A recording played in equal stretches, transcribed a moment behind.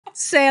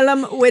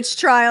Salem witch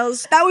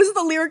trials. That was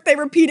the lyric they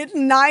repeated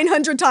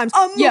 900 times.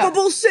 A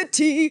movable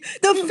city,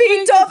 the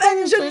feat of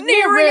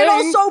engineering and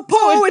also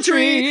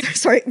poetry.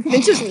 Sorry,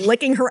 Minch is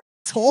licking her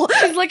asshole.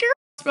 She's licking her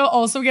asshole,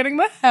 also getting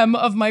the hem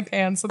of my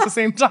pants at the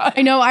same time.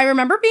 I know, I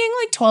remember being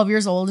like 12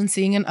 years old and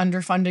seeing an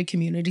underfunded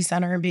community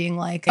center and being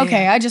like,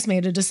 okay, I just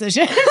made a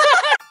decision.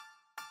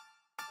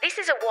 This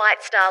is a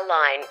White Star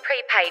Line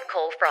prepaid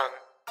call from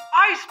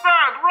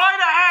Iceberg, right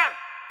ahead!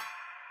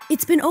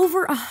 It's been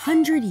over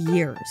 100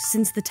 years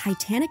since the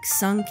Titanic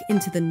sunk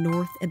into the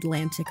North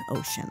Atlantic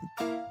Ocean.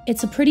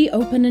 It's a pretty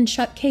open and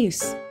shut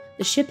case.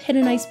 The ship hit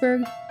an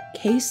iceberg,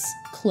 case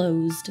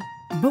closed.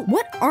 But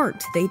what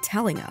aren't they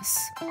telling us?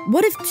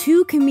 What if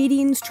two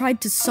comedians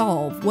tried to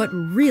solve what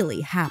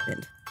really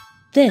happened?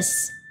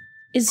 This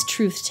is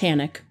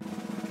Truthtanic.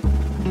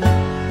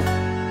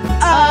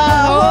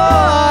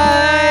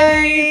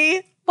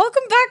 Ahoy!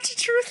 Welcome back to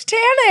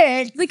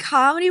Truthtanic, the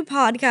comedy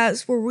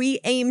podcast where we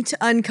aim to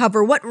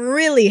uncover what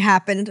really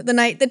happened the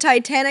night the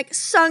Titanic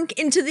sunk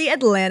into the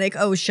Atlantic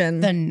Ocean.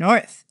 the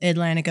North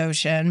Atlantic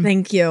Ocean.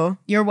 Thank you.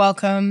 You're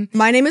welcome.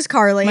 My name is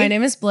Carley. My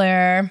name is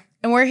Blair,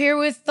 and we're here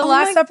with the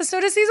last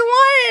episode of season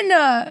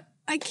 1.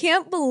 I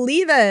can't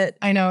believe it.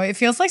 I know, it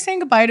feels like saying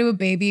goodbye to a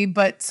baby,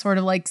 but sort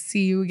of like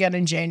see you again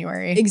in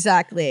January.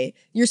 Exactly.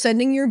 You're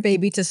sending your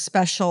baby to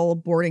special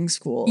boarding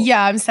school.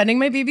 Yeah, I'm sending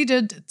my baby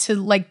to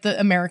like the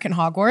American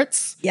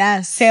Hogwarts.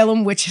 Yes.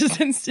 Salem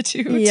Witches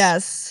Institute.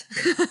 Yes.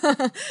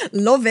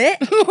 Love it.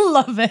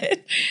 Love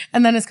it.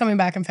 And then it's coming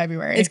back in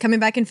February. It's coming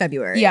back in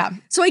February. Yeah.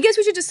 So I guess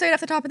we should just say it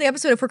off the top of the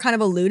episode if we're kind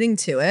of alluding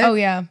to it. Oh,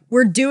 yeah.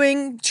 We're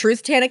doing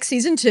Truthtanic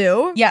Season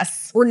 2.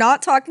 Yes. We're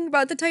not talking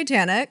about the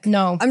Titanic.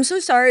 No. I'm so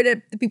sorry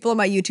to the people on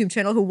my YouTube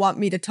channel who want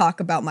me to talk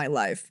about my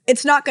life.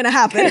 It's not going to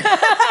happen.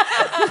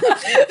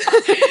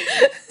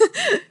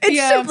 It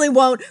simply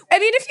won't. I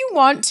mean, if you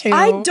want to.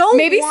 I don't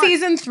Maybe want-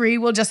 season 3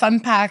 will just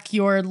unpack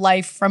your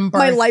life from birth.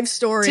 My life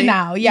story. To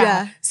now.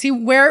 Yeah. See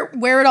where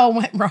it all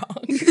went wrong.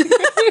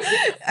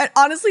 And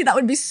honestly, that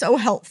would be so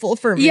helpful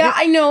for me. Yeah,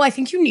 I know. I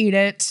think you need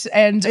it.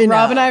 And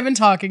Rob and I have been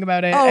talking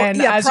about it. Oh, and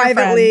yeah, as your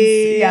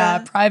privately.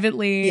 friends,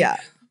 privately. Yeah.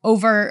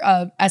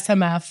 Over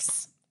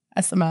SMS.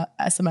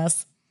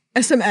 SMFs.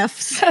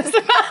 SMFs.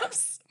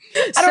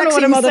 I don't know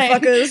what I'm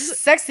motherfuckers. saying.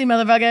 Sexy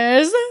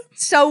motherfuckers.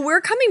 So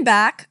we're coming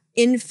back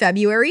in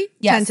February,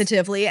 Yes.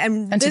 tentatively.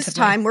 And this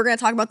time we're going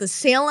to talk about the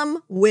Salem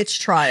witch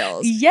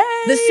trials. Yay!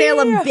 The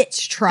Salem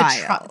bitch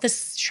trial.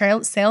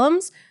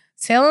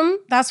 Salem,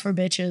 that's for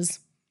bitches.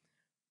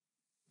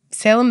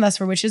 Salem, that's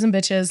for witches and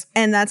bitches.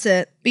 And that's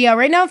it. But yeah,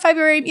 right now in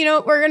February,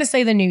 we're going to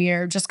say the new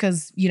year just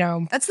because,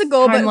 That's the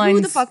goal, but who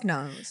timelines- the fuck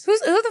knows? Who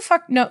the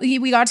fuck? No,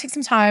 we got to take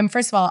some time.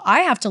 First of all, I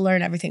have to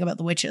learn everything about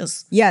the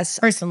witches. Yes.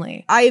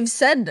 Personally. I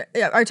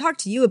talked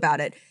to you about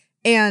it,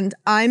 and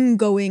I'm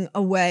going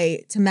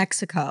away to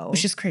Mexico.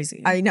 Which is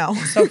crazy. I know.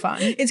 So fun.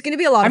 It's going to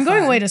be a lot of I'm fun.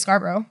 going away to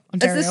Scarborough,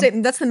 Ontario. It's the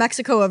same. That's the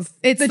Mexico of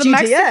It's the GTA.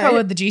 Mexico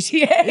of the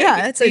GTA.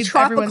 Yeah, it's a Everyone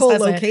tropical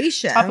says it.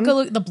 location.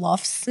 The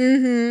bluffs.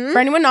 Mm-hmm. For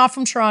anyone not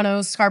from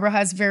Toronto, Scarborough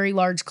has very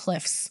large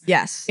cliffs.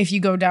 Yes. If you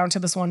go down to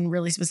this one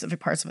really specific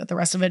parts of it, the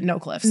rest of it, no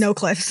cliffs. No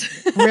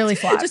cliffs. Really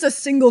flat. Just a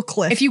single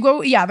cliff. If you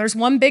go, there's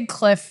one big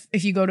cliff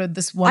if you go to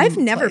this one I've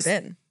never place.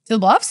 been. To the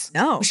bluffs?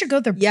 No. We should go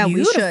there. Yeah,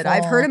 we should. Beautiful.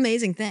 I've heard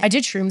amazing things. I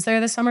did shrooms there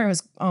this summer. It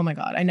was, oh my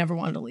God, I never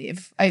wanted to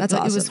leave. That's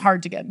It was awesome.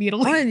 hard to get me to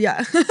leave. Oh, yeah.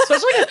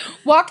 Especially 'cause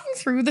walking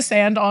through the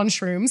sand on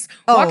shrooms.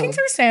 Oh. Walking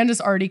through sand is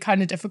already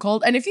kind of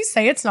difficult. And if you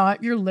say it's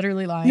not, you're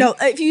literally lying. No,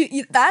 if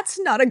you that's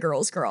not a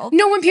girl's girl.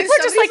 No, when people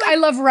are just somebody's like, I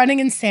love running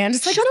in sand,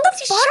 it's like, Shut no, the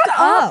fuck shut up.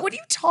 up. What are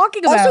you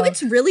talking about? Also,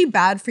 it's really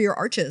bad for your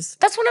arches.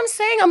 That's what I'm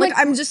saying. I'm like,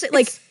 I'm just saying,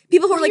 like,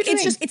 people who are what are like, you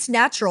it's doing? it's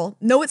natural.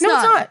 No, it's no,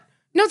 not. it's not.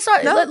 No, it's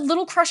not. No.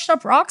 Little crushed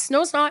up rocks.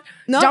 No, it's not.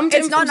 No, Dumped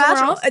it's in not from somewhere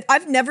natural. else.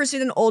 I've never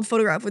seen an old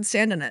photograph with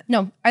sand in it.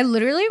 No, I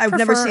literally I've prefer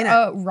never seen it.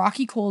 a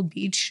rocky cold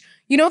beach.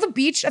 You know the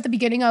beach at the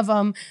beginning of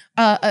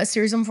a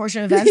series of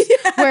unfortunate events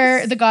Yes.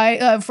 where the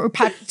guy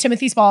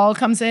Timothy Spall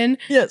comes in.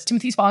 Yes.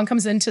 Timothy Spall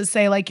comes in to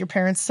say like your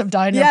parents have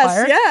died in a Yes,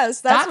 fire. yes,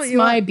 that's what you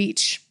my want.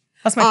 beach.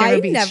 That's my favorite I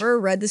beach. never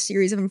read the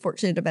series of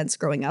unfortunate events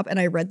growing up, and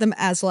I read them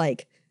as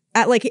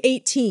at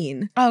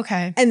 18.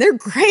 Okay, And they're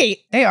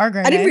great. they are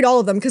great. I didn't read all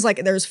of them because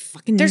there's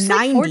fucking There's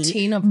 90. like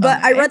 14 of them.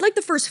 But I right? read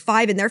the first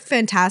 5 and they're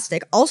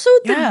fantastic. Also,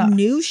 the Yeah.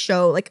 new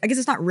show, I guess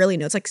it's not really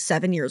new. It's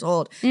 7 years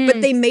old. But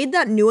they made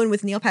that new one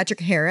with Neil Patrick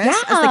Harris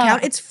as the Yeah.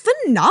 Count. It's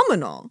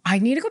phenomenal. I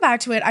need to go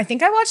back to it. I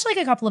think I watched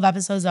a couple of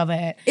episodes of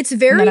it. It's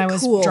very and then I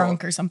was cool.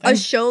 drunk or something. A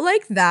show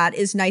like that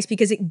is nice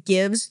because it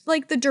gives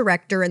the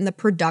director and the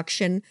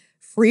production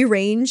free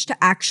range to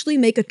actually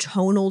make a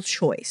tonal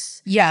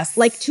choice. Yes.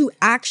 To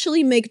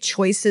actually make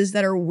choices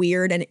that are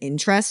weird and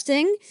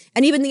interesting.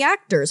 And even the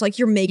actors,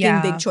 you're making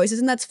big choices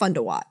and that's fun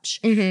to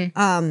watch.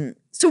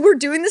 So we're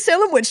doing the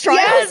Salem witch trials.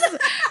 Yes,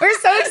 we're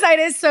so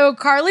excited. So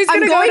Carly's I'm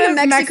gonna going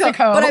go to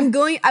Mexico. But I'm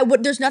going,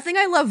 there's nothing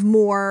I love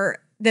more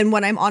than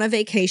when I'm on a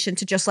vacation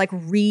to just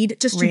read,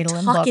 just Read to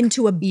a tuck book.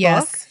 into a book.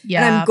 Yes,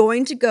 yeah. And I'm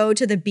going to go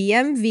to the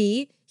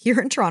BMV here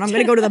in Toronto. I'm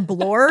going to go to the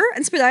Blair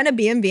and Spadina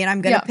B&B, and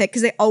I'm going to pick,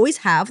 because they always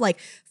have like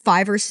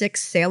 5 or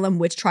 6 Salem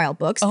witch trial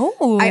books.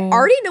 Oh. I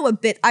already know a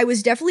bit. I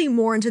was definitely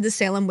more into the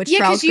Salem witch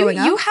trials growing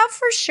up. You have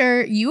for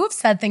sure, you have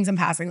said things in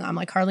passing. I'm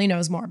like, Carley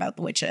knows more about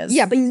the witches.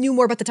 Yeah, but you knew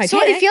more about the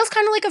Titanic. So it feels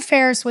kind of like a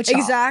fair switch off.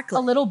 Exactly.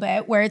 A little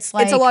bit, where it's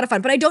like. It's a lot of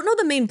fun, but I don't know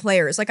the main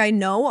players. Like, I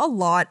know a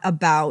lot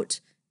about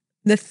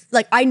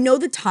I know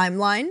the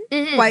timeline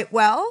quite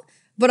well,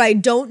 but I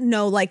don't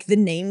know like the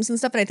names and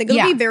stuff. And I think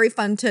it'll be very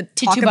fun to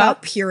talk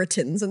about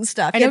Puritans and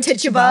stuff. I know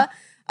Tituba.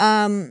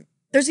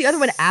 There's the other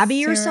one,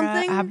 Abby or Sarah,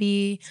 something.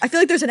 Abby. I feel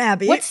like there's an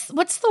Abby. What's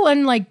the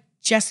one like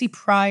Jesse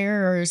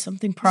Pryor or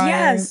something Pryor?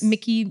 Yes.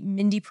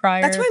 Mindy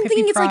Pryor. That's why I'm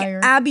thinking Pryor.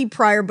 it's like Abby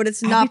Pryor, but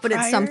it's Abby not, but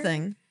Pryor? it's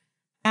something.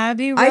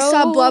 Abby Road. I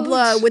saw Blah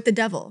Blah with the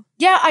devil.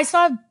 Yeah, I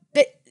saw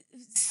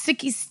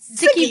Sicky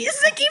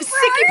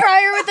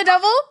Pryor with the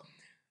devil.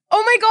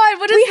 Oh my God,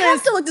 what is this? We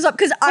have to look this up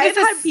because I've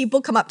had people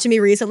come up to me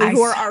recently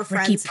who are our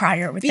friends. Ricky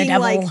Pryor with the being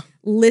devil. like,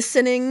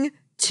 listening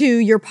to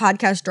your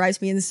podcast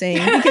drives me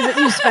insane because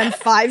you spend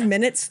 5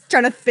 minutes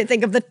trying to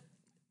think of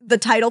the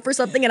title for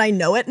something and I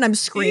know it and I'm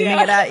screaming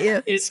it at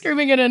you. You're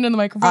screaming it into the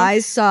microphone. I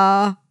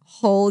saw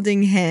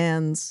Holding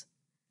Hands.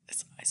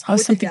 I saw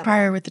something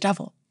Pryor with the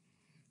devil.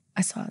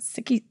 I saw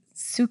Suki.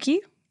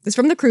 It's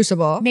from The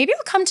Crucible. Maybe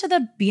I'll come to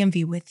the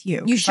BMV with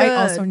you. You should.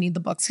 I also need the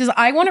books because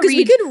I want to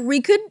read.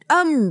 We could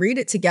read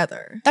it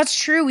together. That's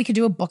true. We could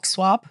do a book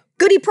swap.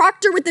 Goody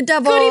Proctor with the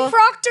devil. Goody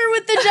Proctor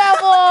with the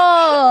devil.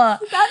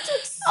 That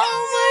took so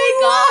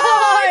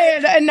oh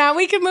my God. And now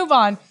we can move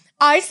on.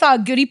 I saw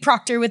Goody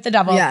Proctor with the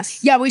devil.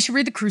 Yes. Yeah, we should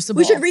read The Crucible.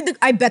 We should read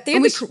I bet they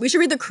have we should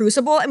read The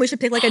Crucible and we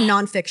should pick like a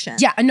nonfiction.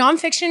 Yeah, a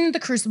nonfiction,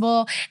 The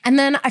Crucible. And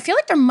then I feel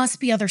like there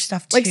must be other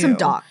stuff too. Like some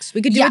docs.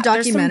 We could do a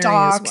documentary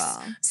as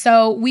well.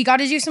 So we got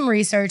to do some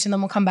research and then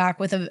we'll come back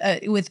with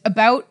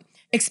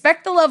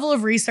expect the level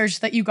of research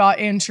that you got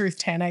in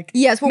Truthtanic.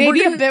 Yes. Well,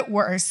 maybe a bit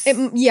worse.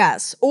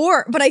 Yes.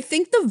 But I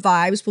think the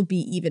vibes will be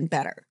even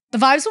better. The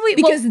vibes will be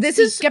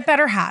because get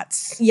better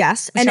hats.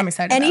 Yes, which I'm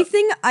excited about.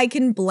 Anything I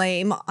can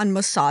blame on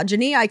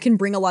misogyny, I can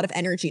bring a lot of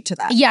energy to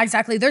that. Yeah,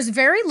 exactly. There's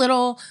very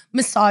little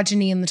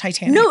misogyny in the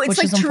Titanic. No, it's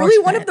like truly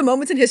one of the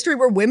moments in history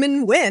where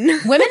women win.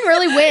 Women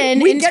really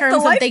win in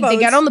terms of they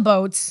get on the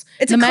boats.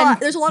 There's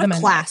a lot of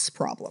class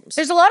problems.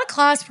 There's a lot of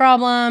class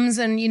problems,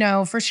 and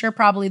for sure,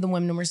 probably the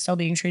women were still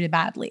being treated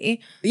badly.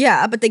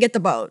 Yeah, but they get the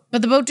boat.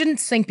 But the boat didn't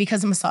sink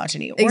because of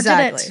misogyny. Or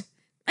exactly. Did it?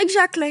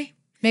 Exactly.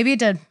 Maybe it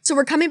did. So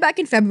we're coming back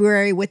in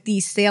February with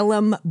the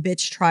Salem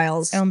bitch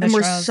trials. I'm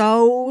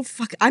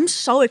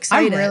so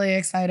excited. I'm really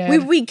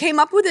excited. We came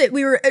up with it.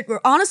 We're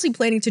honestly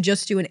planning to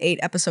just do an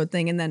 8-episode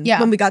thing. And then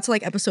when we got to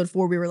like episode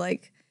 4, we were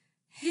like,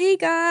 hey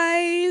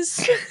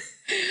guys.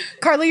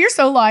 Carley, you're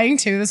so lying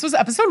too. This was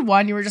episode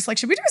 1. You were just like,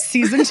 should we do a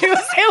season 2 of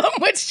Salem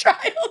Witch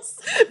Trials?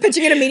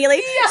 Pitching it immediately.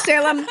 Yeah.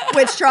 Salem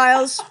Witch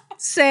Trials.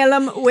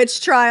 Salem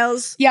Witch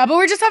Trials. Yeah, but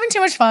we're just having too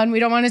much fun. We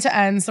don't want it to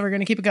end, so we're going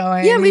to keep it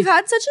going. Yeah, we've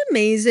had such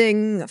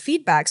amazing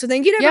feedback. So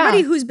thank you to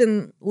everybody who's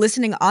been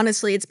listening,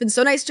 honestly. It's been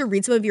so nice to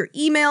read some of your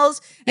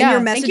emails and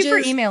your messages. Thank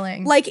you for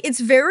emailing. Like, it's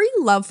very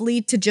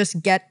lovely to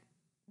just get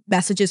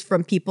messages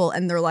from people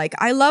and they're like,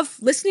 I love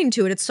listening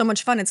to it. It's so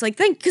much fun. It's like,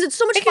 because it's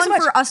so much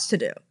fun for us to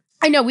do.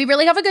 I know, we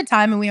really have a good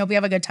time and we hope you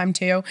have a good time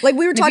too. Like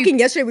we were talking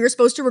yesterday, we were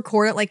supposed to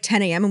record at like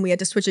 10 a.m. and we had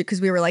to switch it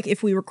because we were like,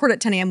 if we record at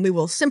 10 a.m., we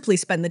will simply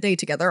spend the day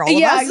together, all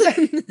of us.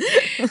 Exactly.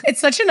 It's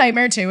such a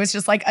nightmare too. It's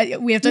just like,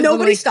 we have to-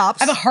 Nobody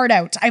stops. I have a hard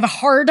out. I have a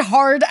hard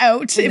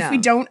out if we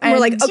don't end. We're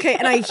like, okay,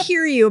 and I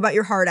hear you about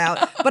your hard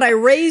out, but I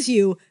raise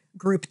you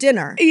group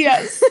dinner.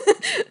 Yes.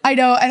 I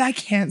know, and I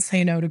can't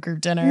say no to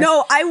group dinner.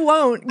 No, I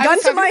won't.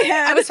 Gun to my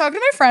head. I was talking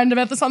to my friend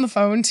about this on the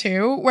phone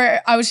too,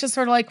 where I was just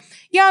sort of like,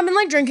 yeah, I've been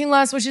like drinking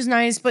less, which is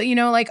nice, but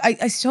like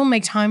I still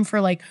make time for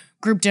like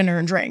group dinner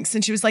and drinks.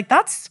 And she was like,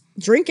 that's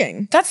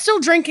drinking. That's still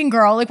drinking,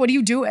 girl. Like, what are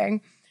you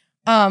doing?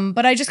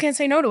 But I just can't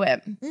say no to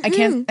it.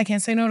 Mm-hmm. I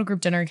can't say no to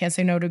group dinner. I can't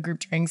say no to group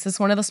drinks. It's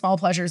one of the small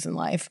pleasures in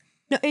life.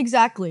 No,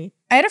 exactly.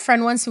 I had a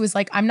friend once who was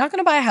like, I'm not going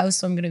to buy a house,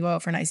 so I'm going to go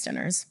out for nice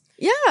dinners.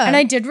 Yeah. And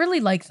I did really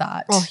like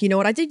that. Oh, you know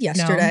what I did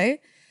yesterday?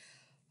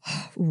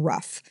 No.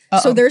 Rough.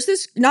 Uh-oh. So there's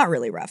this, not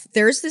really rough.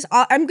 There's this,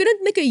 I'm going to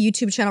make a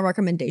YouTube channel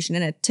recommendation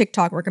and a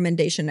TikTok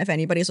recommendation if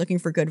anybody's looking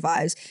for good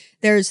vibes.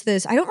 There's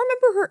this, I don't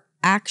remember her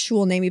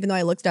actual name, even though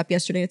I looked it up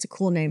yesterday. It's a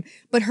cool name.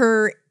 But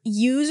her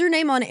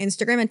username on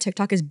Instagram and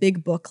TikTok is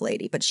Big Book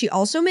Lady. But she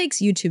also makes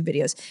YouTube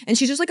videos. And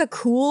she's just like a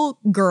cool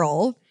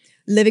girl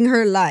living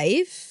her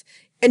life.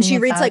 And she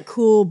reads like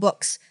cool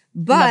books.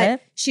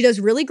 But she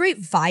does really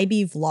great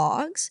vibey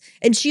vlogs.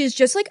 And she is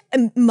just like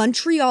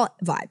Montreal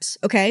vibes,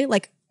 okay?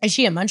 Like, is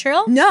she in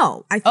Montreal?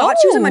 No. I thought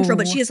she was in Montreal,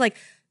 but she is like,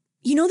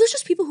 there's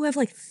just people who have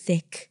like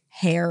thick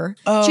hair.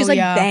 Oh, she's like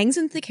bangs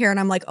and thick hair. And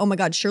I'm like, oh my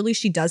God, surely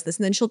she does this.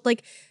 And then she'll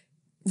like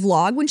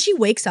vlog when she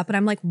wakes up. And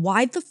I'm like,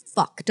 why the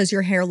fuck does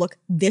your hair look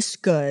this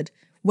good?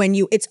 When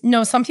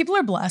no, some people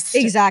are blessed.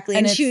 Exactly.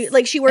 And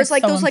she wears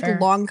like those like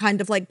long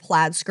kind of like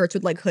plaid skirts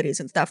with like hoodies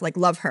and stuff. Like,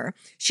 love her.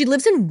 She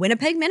lives in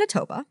Winnipeg,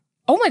 Manitoba.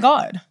 Oh my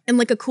God. In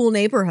like a cool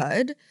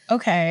neighborhood.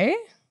 Okay.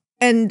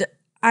 And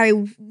I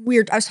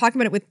was talking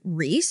about it with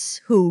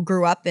Reese, who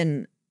grew up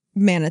in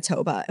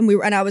Manitoba,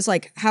 and I was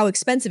like, how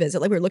expensive is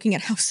it? Like we were looking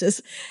at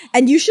houses,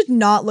 and you should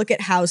not look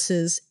at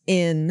houses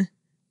in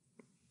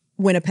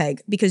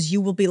Winnipeg because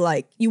you will be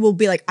like,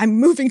 I'm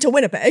moving to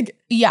Winnipeg.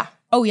 Yeah.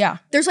 Oh yeah.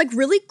 There's like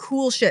really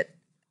cool shit.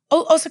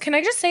 Oh, also, can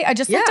I just say, I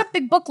just looked up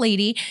Big Book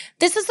Lady.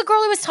 This is the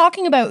girl I was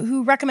talking about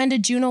who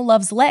recommended Juno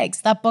Loves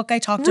Legs, that book I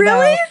talked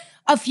about.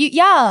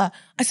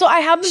 So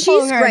I have been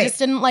following her. Great. I just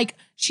didn't like,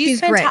 she's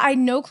fantastic. Great. I had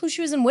no clue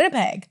she was in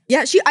Winnipeg.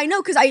 Yeah, I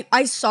know, because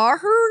I saw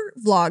her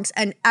vlogs,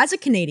 and as a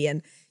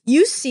Canadian,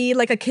 you see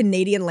like a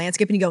Canadian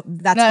landscape and you go,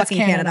 that's fucking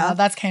Canada.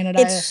 That's Canada.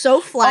 It's so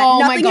flat.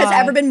 Nothing has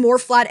ever been more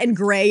flat and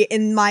gray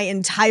in my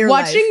entire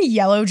life. Watching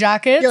Yellow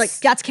Jackets. You're like,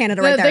 that's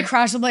Canada right there. They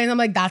crash the plane. I'm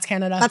like, that's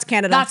Canada. That's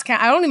Canada.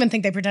 I don't even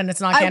think they pretend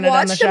it's not Canada I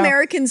on the watched show.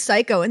 American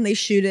Psycho and they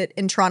shoot it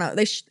in Toronto.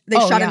 They shot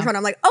it in Toronto.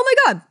 I'm like, oh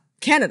my God.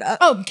 Canada.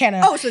 Oh,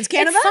 Canada. Oh, so it's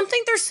Canada?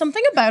 There's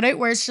something about it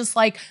where it's just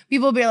like,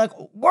 people will be like,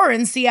 we're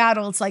in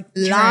Seattle. It's like,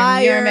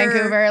 liar, you're in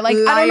Vancouver. Like,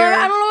 I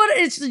don't know what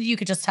it is. You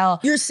could just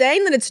tell. You're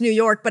saying that it's New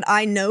York, but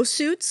I know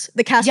Suits,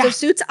 the cast of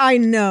Suits, I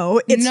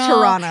know it's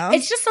Toronto.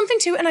 It's just something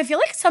too. And I feel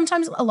like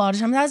sometimes, a lot of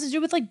times it has to do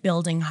with like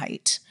building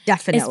height.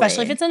 Definitely.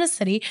 Especially if it's in a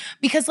city.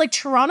 Because like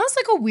Toronto's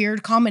like a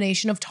weird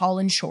combination of tall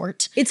and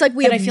short. It's like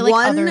we have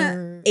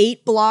one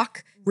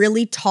 8-block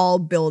really tall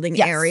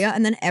building area,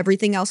 and then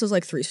everything else is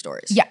like 3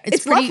 stories. Yeah,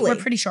 it's pretty, lovely. We're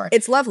pretty short.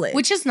 It's lovely.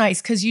 Which is nice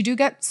because you do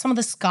get some of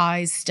the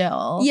skies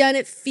still. Yeah, and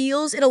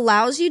it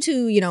allows you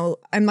to,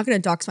 I'm not going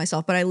to dox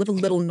myself, but I live a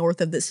little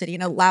north of the city,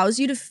 and it allows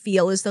you to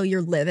feel as though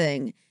you're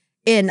living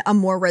in a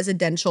more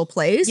residential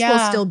place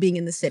while still being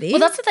in the city.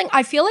 Well, that's the thing.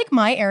 I feel like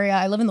my area,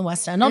 I live in the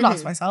West End. I'll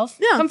dox myself.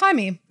 Yeah. Come find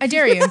me. I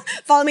dare you.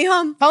 Follow me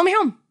home. Follow me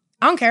home.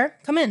 I don't care.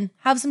 Come in.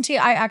 Have some tea.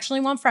 I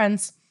actually want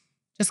friends.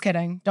 Just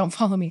kidding. Don't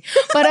follow me.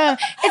 But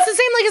it's the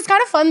same. Like, it's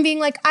kind of fun being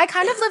like, I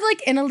kind of live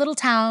like in a little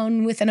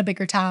town within a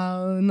bigger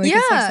town. Like,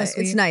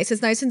 it's nice.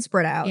 It's nice and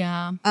spread out.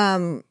 Yeah.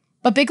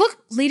 But Big Book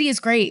Lady is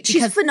great.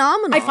 She's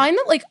phenomenal. I find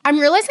that like, I'm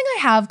realizing I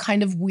have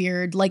kind of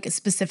weird, like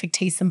specific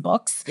tastes in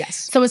books.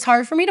 Yes. So it's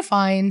hard for me to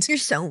find. You're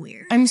so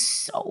weird. I'm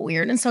so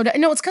weird. And so,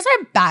 no, it's because I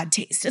have bad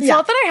taste. It's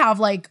not that I have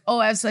like,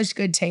 I have such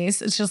good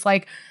taste. It's just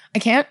like, I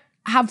can't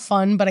have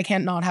fun, but I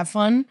can't not have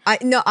fun. I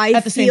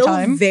at the same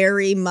time.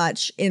 Very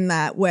much in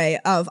that way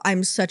of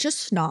I'm such a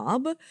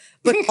snob,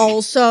 but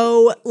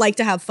also like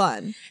to have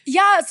fun.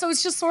 Yeah, so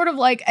it's just sort of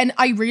like, and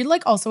I read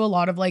like also a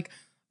lot of like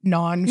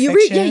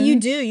nonfiction. You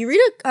do. You read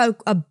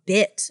a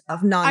bit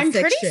of nonfiction. I'm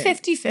pretty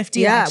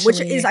 50-50 Yeah, actually.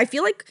 which is, I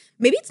feel like,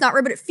 maybe it's not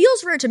rare, but it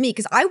feels rare to me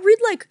because I read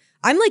like,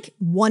 I'm like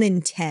 1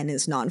 in 10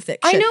 is nonfiction.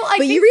 I know,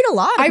 but you read a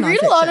lot of nonfiction. I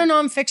read a lot of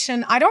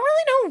nonfiction. I don't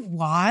really know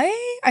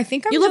why. I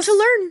think You love to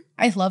learn.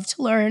 I love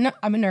to learn.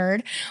 I'm a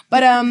nerd.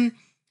 But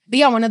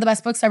yeah, one of the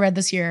best books I read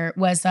this year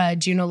was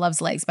Juno Loves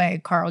Legs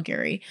by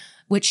Carley,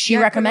 which she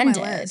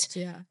recommended.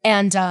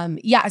 And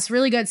it's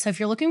really good. So if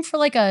you're looking for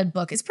like a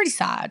book, it's pretty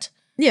sad.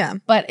 Yeah.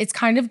 But it's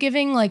kind of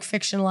giving like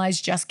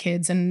fictionalized just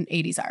kids in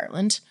 80s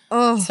Ireland.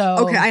 Oh,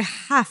 so okay. I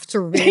have to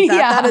read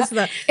that.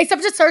 That is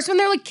except it starts when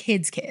they're like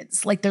kids,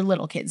 like they're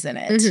little kids in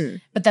it. Mm-hmm.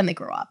 But then they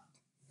grow up.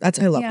 I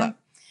love that.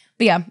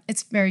 But yeah,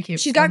 it's very cute.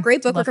 She's got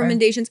great book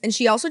recommendations, and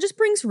she also just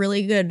brings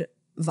really good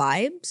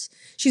vibes.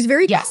 She's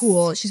very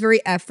cool. She's very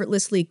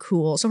effortlessly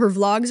cool. So her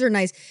vlogs are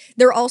nice.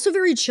 They're also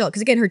very chill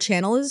because again, her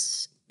channel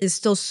is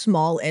still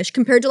small-ish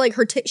compared to like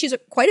her, she's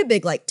quite a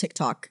big like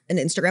TikTok and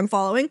Instagram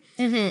following,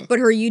 but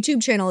her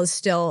YouTube channel is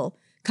still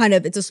kind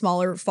of, it's a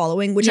smaller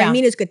following, which I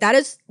mean is good. That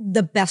is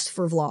the best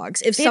for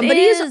vlogs. If somebody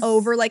is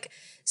over like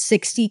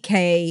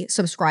 60K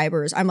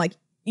subscribers, I'm like,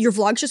 your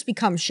vlogs just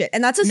become shit.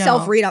 And that's a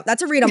self-read up.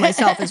 That's a read on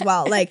myself as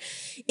well. Like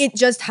it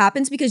just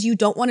happens because you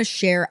don't want to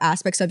share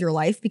aspects of your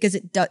life because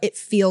it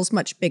feels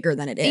much bigger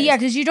than it is. Yeah,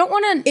 because you don't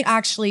want to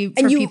actually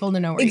for people to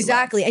know where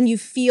exactly. you live. And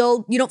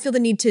you don't feel the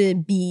need to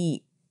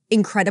be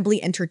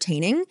incredibly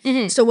entertaining.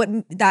 So what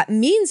that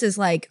means is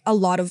like a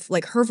lot of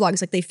like her vlogs,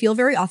 like they feel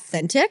very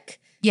authentic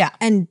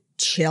and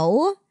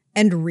chill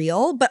and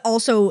real, but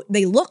also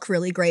they look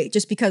really great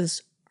just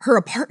because her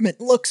apartment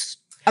looks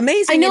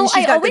amazing. I know. And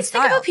she's got always good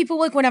think style. about people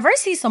like whenever I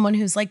see someone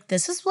who's like,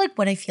 this is like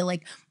what I feel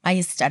like my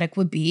aesthetic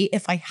would be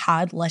if I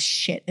had less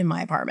shit in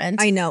my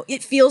apartment. I know.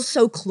 It feels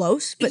so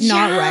close, but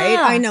not right.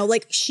 I know.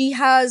 Like she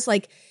has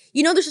like,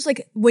 there's just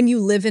like when you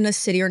live in a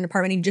city or an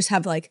apartment and you just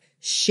have like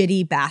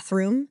shitty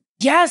bathroom.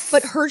 Yes.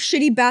 But her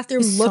shitty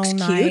bathroom looks so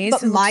cute, nice.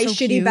 but my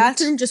shitty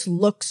bathroom just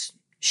looks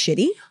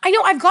shitty. I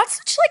know. I've got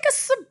such like a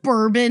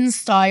suburban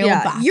style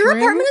bathroom. Your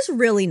apartment is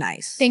really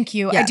nice. Thank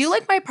you. Yes. I do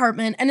like my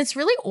apartment and it's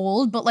really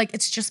old, but like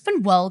it's just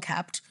been well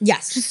kept.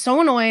 Yes. It's just so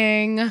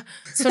annoying.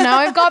 So now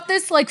I've got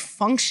this like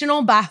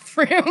functional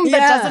bathroom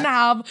that doesn't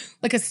have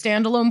like a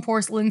standalone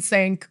porcelain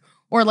sink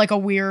or like a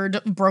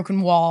weird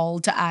broken wall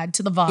to add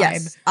to the vibe.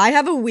 Yes. I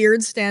have a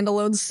weird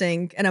standalone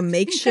sink and a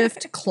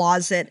makeshift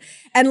closet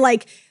and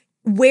like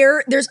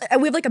where we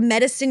have like a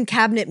medicine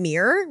cabinet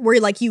mirror where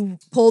like you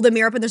pull the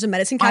mirror up and there's a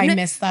medicine cabinet. I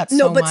miss that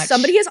so much. No, but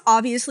somebody has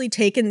obviously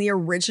taken the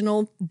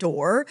original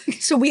door.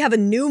 So we have a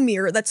new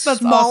mirror that's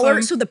smaller.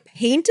 Awesome. So the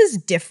paint is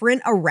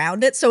different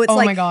around it. So it's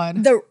like my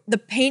God. the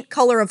paint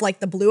color of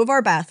like the blue of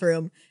our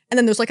bathroom. And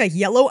then there's like a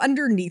yellow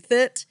underneath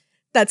it.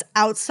 that's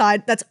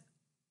outside, that's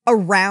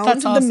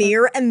around the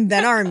mirror and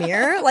then our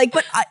mirror. Like,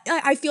 but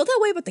I feel that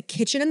way about the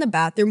kitchen and the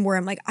bathroom where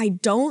I'm like, I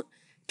don't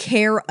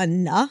care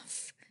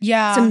enough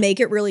to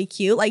make it really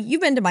cute. Like, you've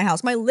been to my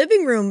house. My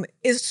living room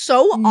is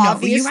so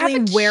obviously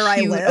where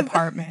I live.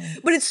 Apartment.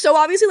 But it's so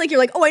obviously like, you're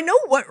like, oh, I know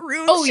what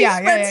room she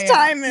spends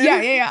time in.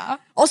 Yeah.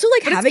 Also,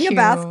 like, having a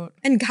bath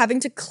and having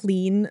to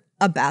clean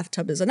a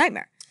bathtub is a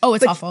nightmare. Oh,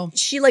 it's awful.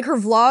 She, like, her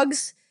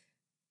vlogs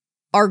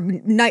are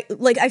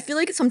like, I feel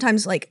like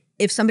sometimes, like,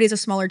 if somebody's a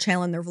smaller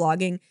channel and they're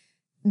vlogging,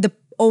 the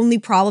only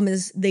problem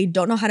is they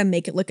don't know how to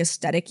make it look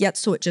aesthetic yet,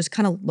 so it just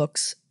kind of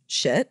looks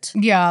shit.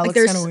 Yeah, like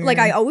there's like,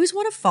 I always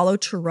want to follow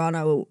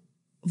Toronto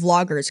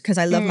vloggers because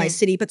I love my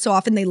city, but so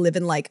often they live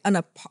in like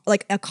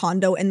a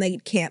condo and they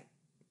can't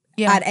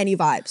add any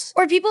vibes.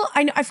 Or people,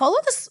 I follow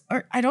this,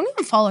 or I don't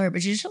even follow her,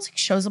 but she just like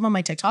shows them on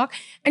my TikTok,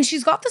 and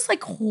she's got this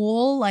like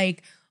whole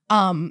like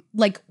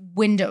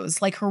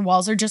windows, like her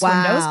walls are just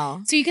windows,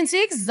 so you can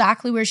see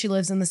exactly where she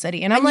lives in the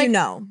city. And I'm like,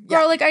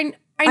 girl, like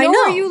I know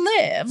where you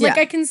live. Like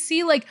I can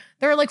see like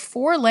there are like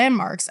 4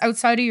 landmarks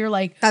outside of your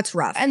like. That's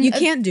rough. And you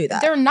can't do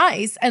that. They're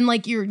nice and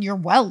like you're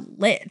well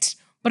lit.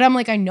 But I'm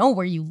like, I know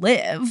where you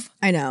live.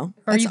 I know.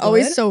 It's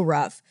always so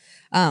rough.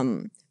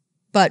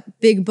 But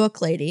Big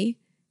Book Lady,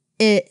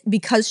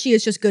 because she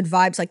is just good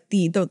vibes. Like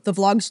the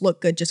vlogs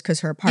look good just because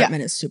her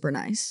apartment is super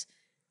nice.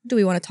 Do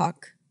we want to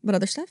talk about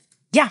other stuff?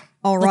 Yeah.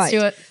 All right. Let's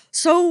do it.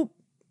 So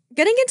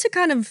getting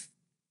into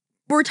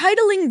we're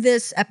titling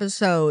this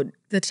episode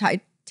the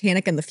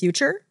Titanic in the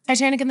Future.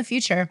 Titanic in the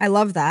Future. I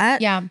love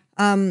that. Yeah.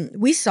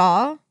 We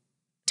saw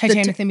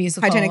Titanic the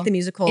musical. Titanic the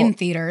musical in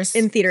theaters.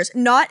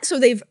 So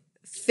they've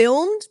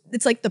filmed.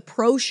 It's like the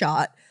pro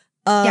shot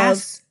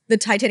of the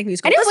Titanic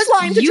musical. And it was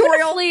slime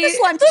tutorial. The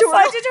slime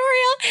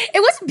tutorial. It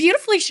was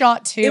beautifully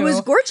shot too. It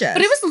was gorgeous.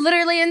 But it was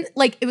literally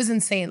it was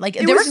insane. Like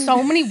there were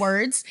so many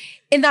words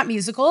in that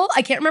musical.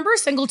 I can't remember a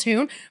single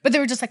tune, but they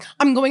were just like,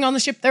 I'm going on the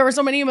ship. There were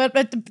so many. I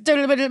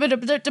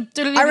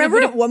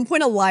remember at one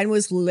point a line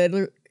was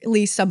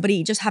literally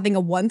somebody just having a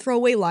one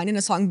throwaway line in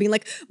a song being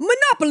like,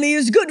 monopoly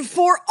is good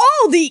for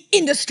all the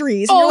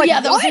industries. And like,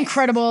 that was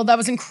incredible. That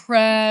was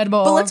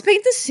incredible. But let's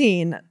paint the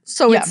scene.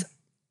 So it's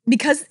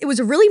because it was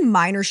a really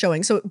minor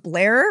showing. So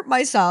Blair,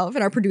 myself,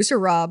 and our producer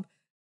Rob,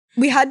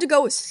 we had to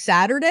go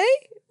Saturday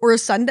or a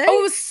Sunday. Oh,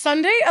 it was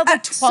Sunday at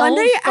like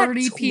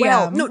 12:30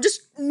 p.m. No,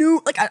 just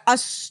noon, like a it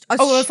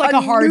was like a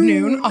hard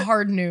noon. A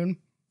hard noon.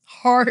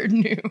 Hard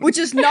noon. Which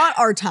is not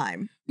our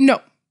time.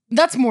 No.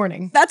 That's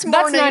morning. That's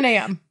morning. That's 9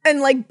 a.m.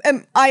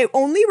 And I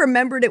only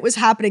remembered it was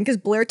happening because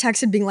Blair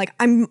texted being like,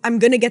 I'm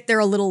gonna get there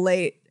a little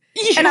late.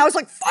 Yeah. And I was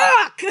like,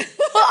 fuck. Well,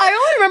 I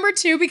only remember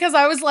too because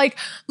I was like,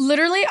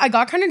 literally, I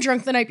got kind of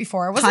drunk the night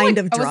before. I was kind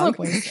of drunk.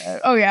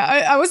 Oh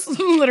yeah, I was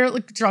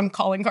literally drunk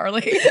calling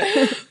Carley.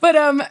 But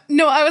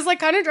no, I was like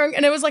kind of drunk,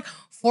 and it was like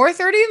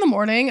 4:30 in the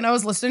morning, and I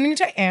was listening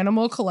to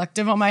Animal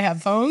Collective on my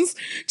headphones,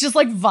 just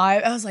like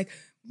vibe. I was like,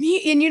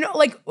 and you know,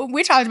 like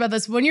we talked about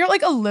this when you're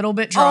like a little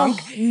bit drunk,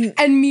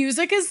 and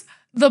music is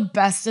the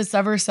best it's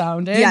ever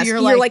sounded. Yes,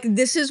 you're like,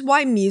 this is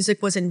why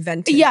music was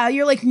invented. Yeah,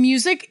 you're like,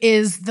 music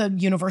is the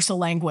universal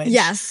language.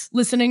 Yes.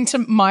 Listening to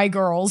My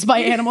Girls by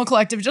Animal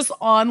Collective just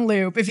on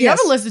loop. If you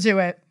haven't listened to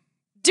it,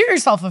 do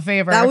yourself a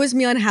favor. That was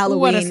me on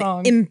Halloween. What a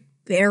song.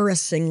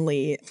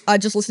 Embarrassingly,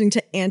 just listening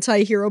to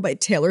Anti-Hero by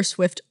Taylor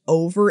Swift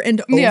over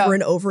and over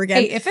and over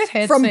again. Hey, if it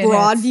hits, from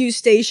Broadview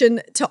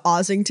Station to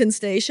Ossington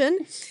Station.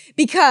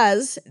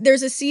 Because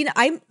there's a scene,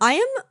 I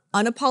am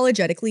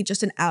unapologetically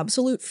just an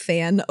absolute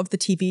fan of the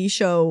TV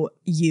show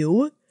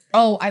You.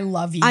 Oh, I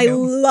love You. I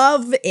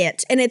love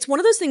it. And it's one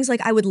of those things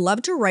like I would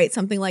love to write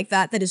something like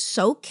that is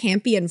so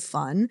campy and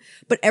fun,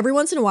 but every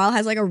once in a while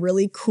has like a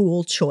really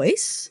cool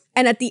choice.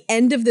 And at the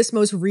end of this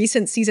most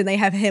recent season, they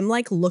have him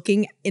like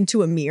looking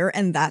into a mirror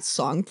and that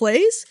song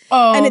plays.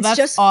 Oh, and it's that's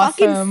just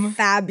awesome. Fucking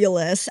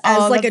fabulous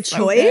as like a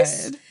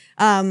choice.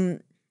 So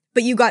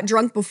but you got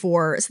drunk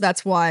before, so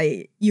that's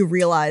why you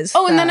realized.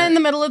 Oh, and then in the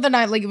middle of the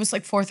night, like it was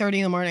like 4:30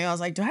 in the morning, I was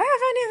like, do I have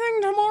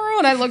anything tomorrow?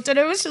 And I looked at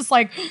it, it was just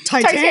like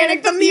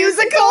Titanic the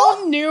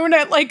musical. Noon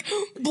at like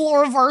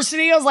Blair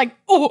Varsity. I was like,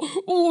 oh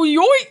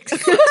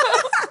yoink.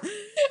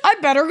 I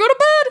better go to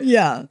bed.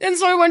 Yeah. And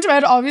so I went to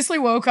bed, obviously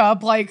woke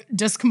up like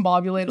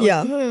discombobulated.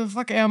 Like, who the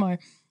fuck am I?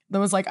 That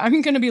was like,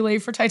 I'm going to be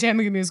late for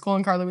Titanic the musical.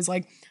 And Carley was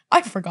like,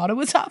 I forgot it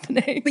was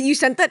happening. But you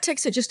sent that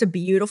text at just a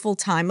beautiful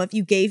time of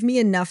you gave me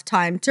enough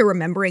time to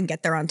remember and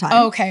get there on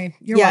time. Okay.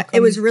 You're welcome. It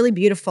was really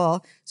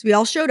beautiful. So we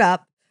all showed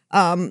up.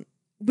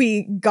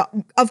 We got,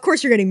 of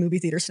course you're getting movie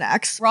theater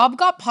snacks. Rob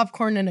got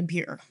popcorn and a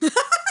beer.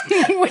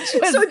 Which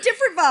was so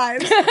different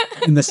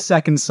vibes. In the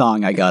second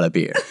song, I got a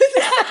beer.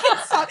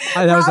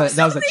 That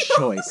was a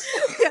choice.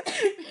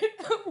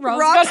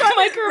 Rob saw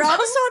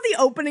the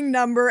opening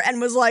number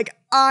and was like,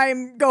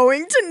 I'm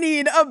going to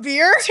need a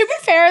beer. To be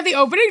fair, the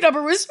opening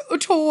number was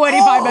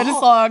 25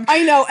 minutes long.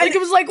 I know. Like, it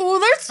was like, well,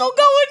 they're still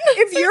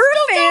going. If you're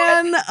a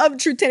fan of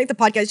Truthtanic, the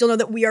podcast, you'll know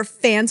that we are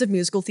fans of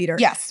musical theater.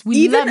 Yes,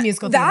 we love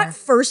musical theater. That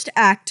first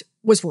act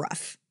was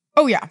rough.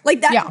 Oh, yeah.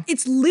 Like that, yeah.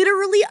 It's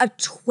literally a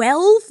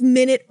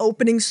 12-minute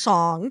opening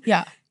song.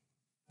 Yeah.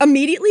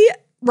 Immediately,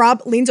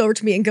 Rob leans over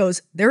to me and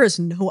goes, there is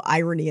no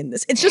irony in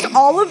this. It's just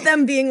all of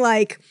them being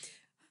like,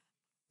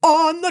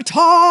 on the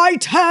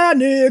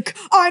Titanic,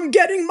 I'm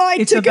getting my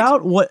ticket. It's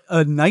about what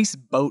a nice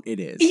boat it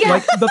is. Yeah.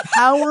 Like the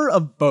power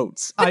of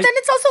boats. But then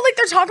it's also like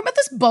they're talking about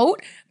this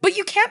boat, but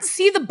you can't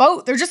see the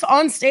boat. They're just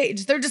on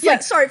stage. They're just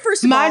like, sorry,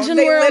 first of all, imagine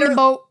we're on the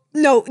boat.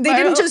 No, they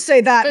didn't just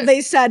say that. They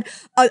said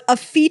a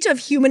feat of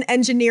human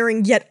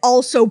engineering, yet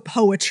also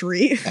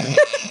poetry.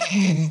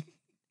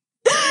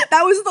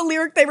 That was the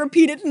lyric they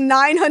repeated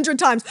 900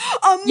 times.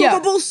 A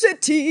movable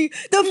city,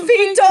 the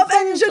feat of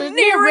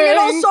engineering, and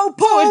also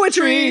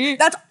poetry.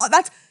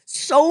 That's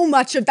so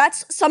much of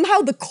that's somehow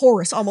the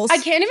chorus almost. I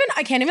can't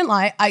even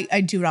lie.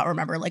 I do not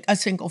remember like a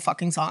single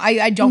fucking song.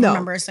 I don't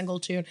remember a single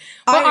tune.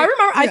 But I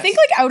remember. I think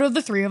like out of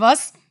the three of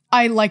us,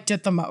 I liked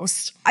it the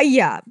most.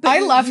 Yeah. I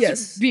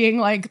left being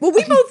like, well,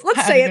 we both,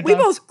 let's say it, we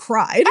both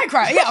cried. I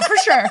cried, yeah, for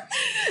sure.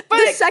 But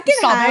the second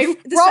half,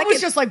 Rob was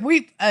just like,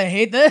 I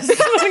hate this. And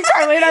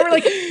Carley and I were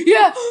like,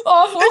 yeah,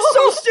 awful. It's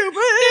so stupid.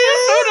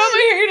 It's so dumb,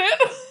 I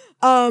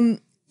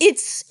hate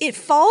it. It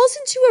falls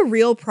into a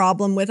real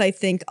problem with, I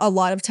think, a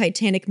lot of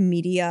Titanic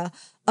media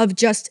of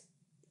just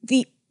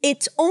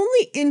it's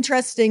only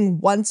interesting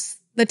once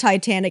the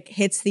Titanic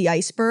hits the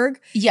iceberg.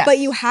 Yes. But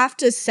you have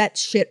to set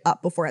shit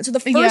up beforehand. So the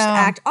first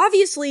act,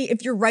 obviously,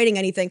 if you're writing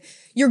anything,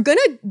 you're gonna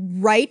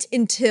write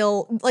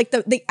until like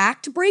the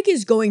act break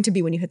is going to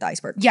be when you hit the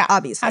iceberg. Yeah.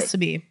 Obviously. Has to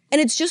be. And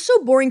it's just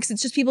so boring because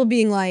it's just people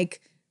being like,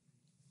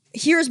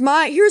 here's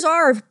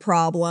our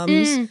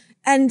problems.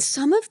 And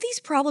some of these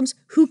problems,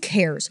 who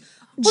cares?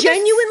 Well,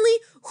 genuinely,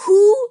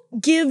 who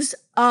gives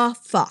a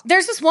fuck?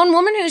 There's this one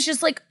woman who's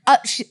just like,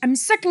 I'm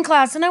second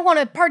class and I want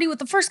to party with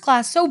the first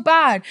class so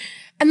bad.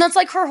 And that's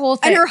like her whole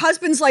thing. And her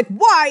husband's like,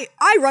 why?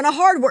 I run a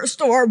hardware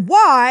store.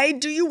 Why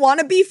do you want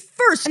to be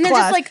first class? And they're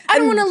just like, I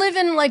don't want to live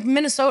in like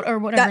Minnesota or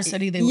whatever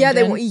city they lived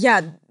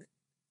in.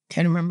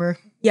 Can't remember.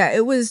 Yeah,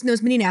 it was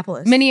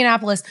Minneapolis.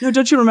 Minneapolis. No,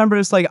 don't you remember?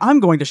 It's like, I'm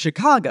going to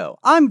Chicago.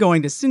 I'm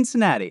going to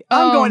Cincinnati.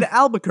 I'm going to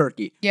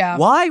Albuquerque. Yeah.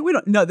 Why? We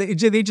don't know. They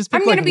just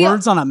pick like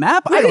words on a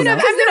map. I don't know. I'm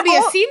going to be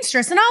a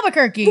seamstress in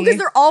Albuquerque. Because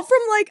they're all from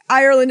like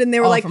Ireland and they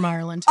were all like, from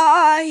Ireland.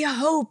 I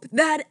hope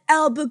that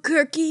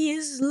Albuquerque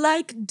is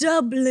like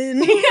Dublin.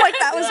 Like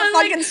that was a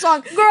fucking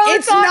song. Girl,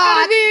 it's not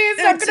going to be.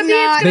 It's not going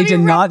to be. They did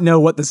not know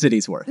what the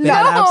cities were. They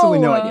had absolutely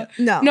no idea.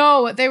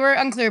 No, they were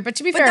unclear. But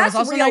to be fair, it was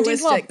also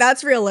realistic. 1912.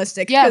 That's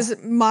realistic.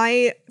 Because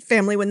my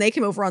family, when they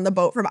came over on the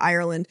boat from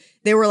Ireland,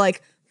 they were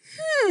like,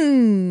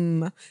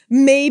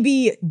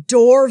 maybe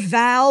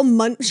Dorval,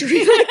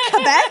 Montreal, like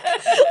Quebec?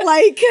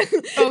 Like,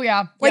 oh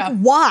yeah. Like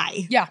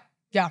why? Yeah.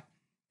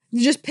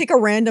 You just pick a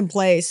random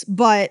place.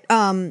 But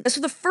so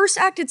the first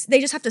act,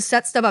 they just have to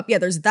set stuff up. Yeah,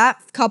 there's that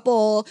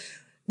couple.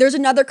 There's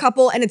another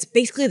couple, and it's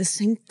basically the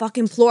same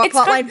fucking plot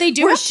line. They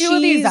do have two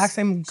of the exact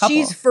same couple.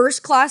 She's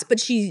first class, but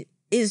she's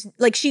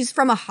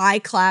from a high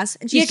class,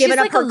 and she's given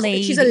up her.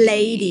 She's a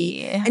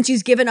lady, and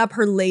she's given up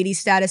her lady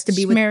status to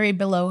be with married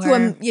below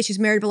her. She's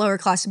married below her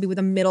class to be with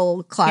a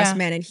middle class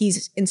man, and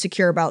he's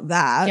insecure about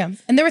that. Yeah,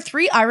 and there were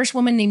 3 Irish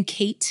women named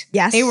Kate.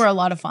 Yes, they were a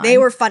lot of fun. They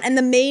were fun, and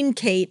the main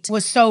Kate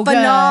was so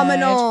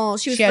phenomenal.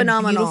 Good. She was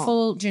phenomenal, had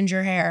beautiful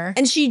ginger hair,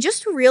 and she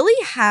just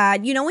really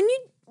had. You know, when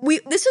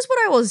this is what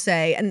I will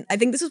say, and I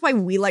think this is why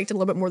we liked it a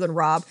little bit more than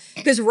Rob,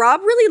 because Rob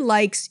really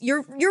likes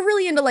you're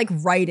really into like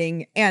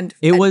writing, and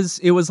it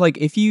was like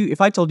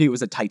if I told you it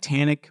was a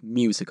Titanic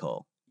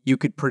musical, you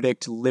could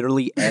predict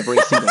literally every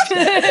single step.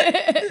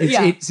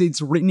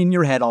 It's written in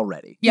your head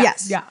already.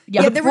 Yes. Yeah.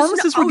 The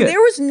performances were good. There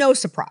was no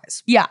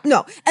surprise. Yeah.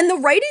 No, and the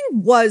writing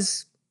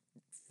was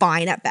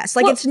fine at best.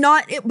 Like it's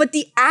not, but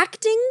the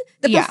acting,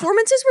 the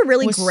performances were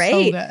really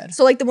great. So good.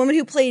 So like the woman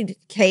who played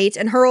Kate,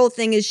 and her whole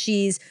thing is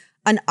she's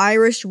an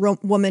Irish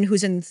woman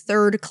who's in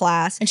 3rd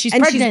class. And she's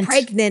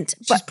pregnant.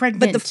 She's pregnant.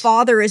 But the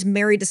father is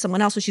married to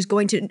someone else, so she's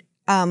going to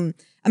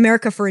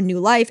America for a new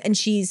life. And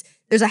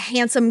there's a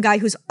handsome guy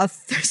who's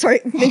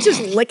Minch is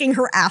licking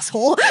her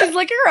asshole. She's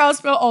licking her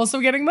ass, but also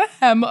getting the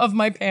hem of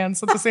my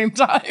pants at the same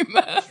time.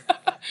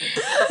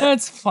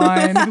 That's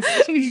fine.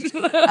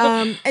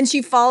 And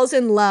she falls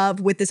in love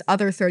with this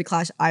other 3rd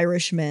class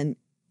Irishman.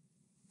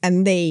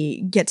 And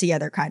they get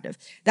together, kind of.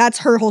 That's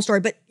her whole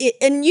story.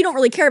 And you don't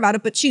really care about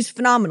it, but she's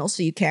phenomenal,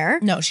 so you care.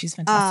 No, she's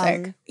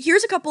fantastic.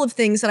 Here's a couple of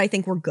things that I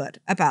think were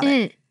good about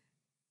it.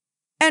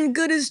 And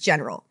good is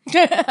general.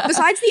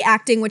 Besides the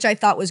acting, which I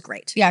thought was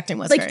great. The acting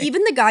was like great.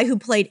 Even the guy who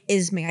played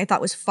Ismay, I thought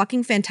was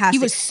fucking fantastic.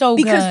 He was so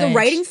because good. The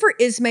writing for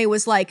Ismay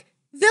was like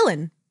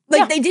villain.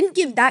 Like they didn't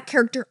give that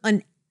character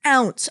an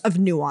ounce of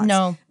nuance.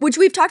 No. Which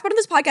we've talked about in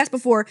this podcast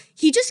before.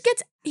 He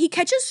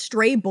catches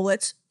stray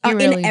bullets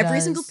in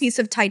every single piece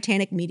of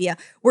Titanic media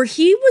where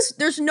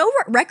there's no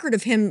record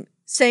of him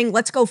saying,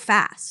 let's go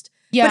fast.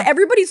 Yeah. But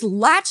everybody's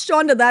latched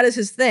onto that as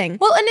his thing.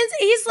 Well, and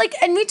he's like,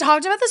 and we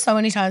talked about this so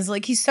many times,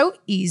 like he's so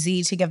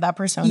easy to give that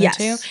persona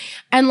to.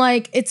 And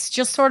like, it's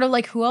just sort of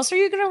like, who else are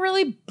you going to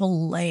really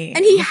blame?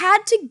 And he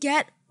had to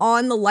get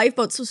on the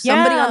lifeboat so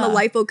somebody on the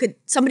lifeboat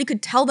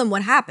could tell them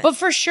what happened. But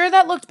for sure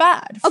that looked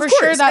bad. For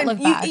sure that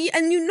looked bad.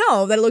 And you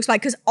know that it looks bad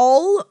because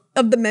all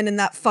of the men in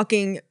that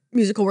fucking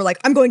musical were like,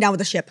 I'm going down with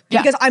the ship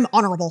because I'm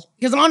honorable.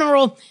 Because I'm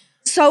honorable.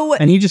 So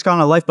and he just got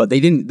on a lifeboat.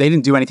 They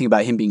didn't do anything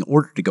about him being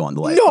ordered to go on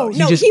the lifeboat.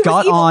 No, he just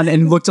got on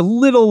and looked a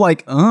little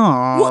like, oh.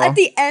 Well, at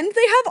the end,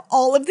 they have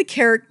all of the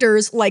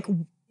characters like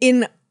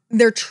in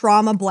their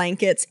trauma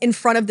blankets in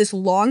front of this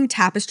long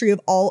tapestry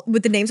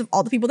with the names of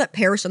all the people that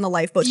perished on the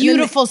lifeboats.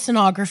 Beautiful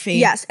scenography.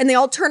 Yes. And they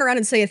all turn around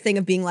and say a thing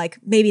of being like,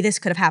 maybe this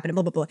could have happened,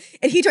 blah, blah, blah.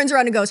 And he turns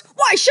around and goes,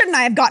 why shouldn't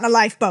I have gotten a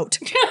lifeboat?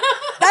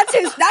 That's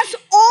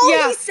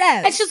all he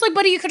says. It's just like,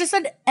 buddy, you could have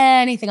said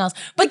anything else.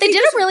 But they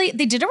did a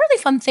really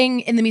fun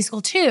thing in the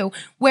musical too,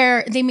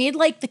 where they made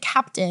like the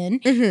captain,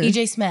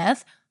 E.J.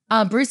 Smith,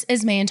 Bruce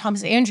Ismay, and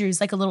Thomas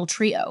Andrews like a little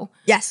trio.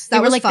 Yes, they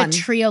were was like fun. The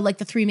trio, like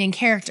the three main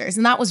characters,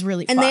 and that was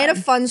really fun. And they had a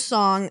fun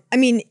song. I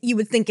mean, you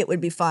would think it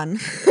would be fun.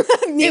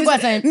 It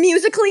wasn't.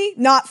 Musically,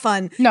 not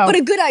fun. No. But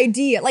a good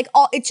idea. Like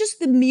it's just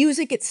the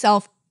music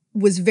itself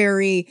was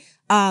very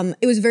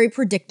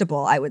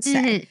predictable, I would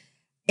say.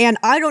 And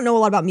I don't know a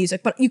lot about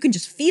music, but you can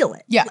just feel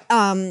it. Yeah.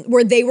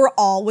 Where they were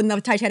all, when the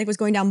Titanic was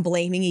going down,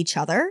 blaming each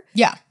other.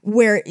 Yeah.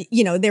 Where,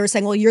 they were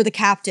saying, well, you're the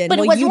captain. But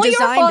well, it wasn't you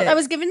your fault. it. I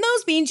was given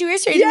those beans. You were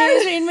straight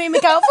and made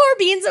Macau 4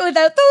 beans. And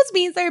without those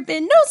beans, there had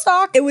been no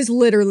stock. It was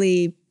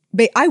literally...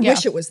 I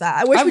wish it was that.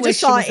 I wish we just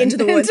saw it Into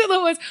the Woods. Into the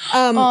Woods.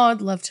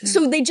 I'd love to.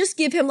 So they just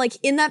give him, like,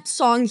 in that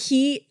song,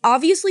 he,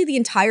 obviously the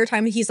entire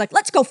time, he's like,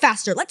 let's go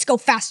faster.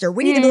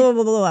 We need to blah,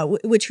 blah, blah, blah,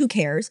 which who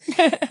cares?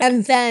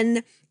 And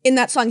then in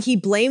that song, he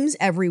blames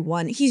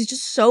everyone. He's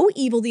just so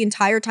evil the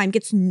entire time,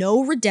 gets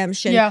no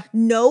redemption,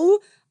 no...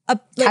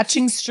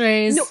 catching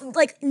strays.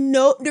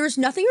 There's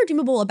nothing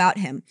redeemable about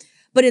him.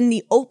 But in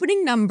the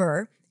opening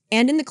number...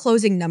 and in the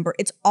closing number,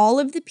 it's all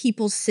of the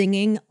people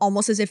singing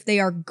almost as if they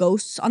are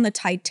ghosts on the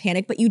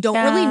Titanic, but you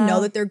don't really know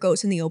that they're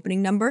ghosts in the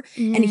opening number.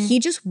 And he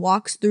just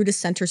walks through to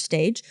center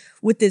stage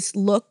with this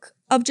look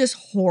of just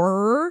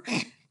horror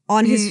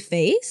on his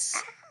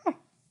face.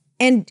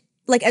 And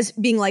like as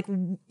being like,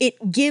 it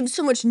gives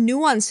so much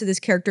nuance to this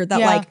character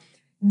that like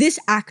this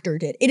actor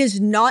did. It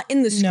is not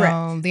in the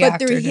script, but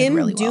through him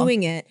really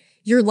doing it,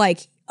 you're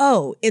like,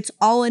 oh, it's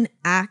all an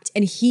act.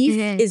 And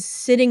he is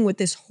sitting with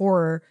this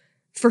horror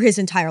for his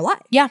entire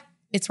life. Yeah,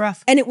 it's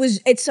rough. And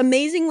it's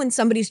amazing when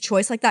somebody's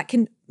choice like that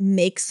can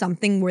make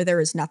something where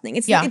there is nothing.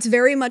 It's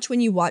very much when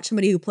you watch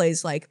somebody who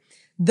plays like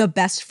the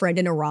best friend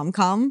in a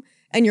rom-com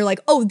and you're like,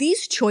 oh,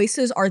 these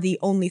choices are the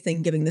only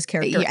thing giving this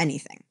character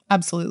anything.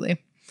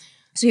 Absolutely.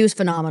 So he was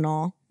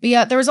phenomenal. But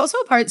yeah, there was also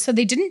a part, so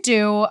they didn't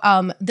do,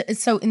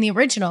 so in the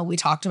original, we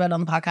talked about on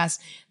the podcast,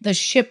 the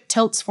ship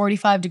tilts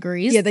 45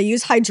 degrees. Yeah, they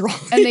use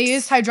hydraulics. And they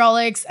used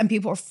hydraulics and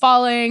people are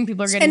falling,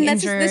 people are getting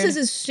injured. This is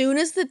as soon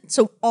as the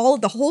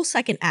whole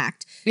second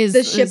act,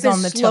 the ship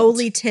is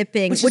slowly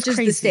tipping, which is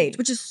the stage,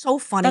 which is so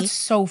funny. That's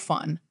so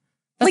fun.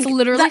 That's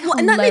literally hilarious.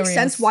 And that makes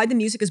sense why the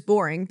music is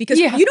boring, because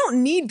you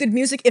don't need good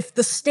music if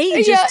the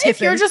stage is tipping. If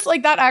you're just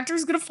like, that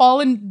actor's gonna fall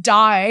and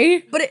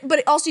die. But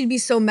it also, you'd be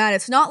so mad.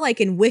 It's not like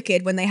in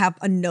Wicked when they have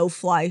a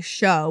no-fly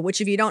show,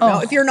 which if you don't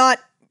know,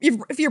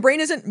 if your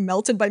brain isn't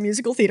melted by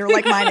musical theater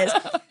like mine is,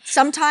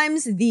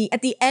 sometimes at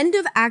the end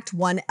of Act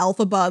 1,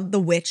 Elphaba the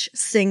witch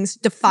sings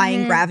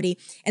Defying Gravity,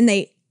 and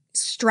they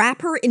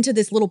strap her into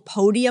this little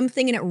podium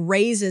thing and it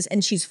raises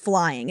and she's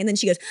flying. And then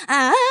she goes,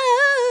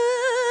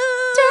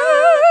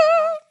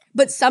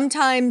 but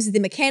sometimes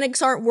the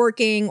mechanics aren't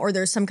working or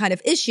there's some kind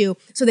of issue,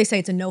 so they say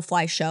it's a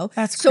no-fly show.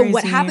 That's so crazy.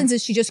 What happens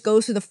is she just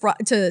goes to the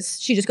front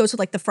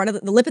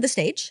of the lip of the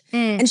stage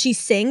and she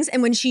sings,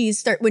 and when she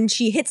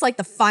hits like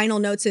the final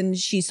notes and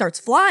she starts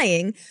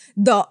flying,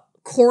 the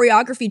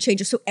choreography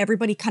changes so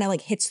everybody kind of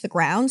like hits the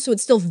ground, so it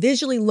still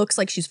visually looks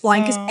like she's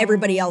flying because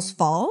everybody else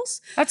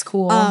falls. That's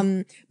cool.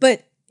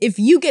 But if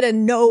you get a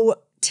no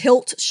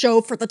tilt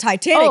show for the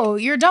Titanic, oh,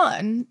 you're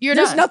done.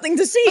 There's nothing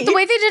to see. But the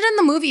way they did it in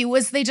the movie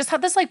was they just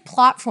had this like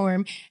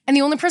platform, and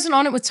the only person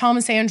on it was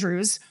Thomas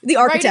Andrews, the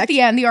architect. Right at the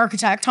end, the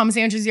architect, Thomas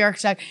Andrews, the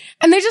architect,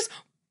 and they just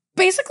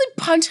basically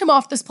punch him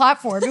off this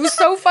platform. It was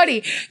so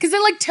funny because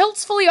it like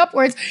tilts fully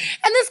upwards,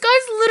 and this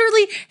guy's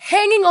literally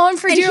hanging on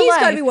for dear life. He's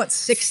got to be what,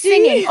 60?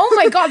 Singing. Oh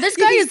my god, this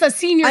guy is a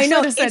senior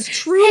citizen. It's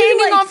truly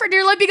hanging on for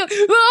dear life because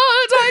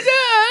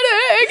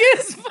Titanic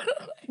is.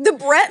 The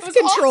breath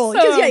control,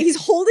 because awesome. he's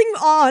holding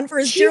on for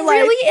his dear life.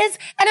 He really is,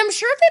 and I'm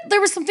sure that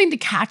there was something to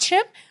catch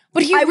him,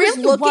 but I was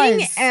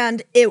looking,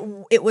 and it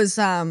was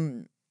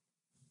so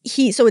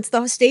it's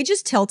the stage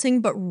is tilting,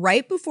 but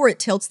right before it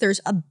tilts,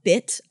 there's a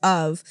bit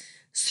of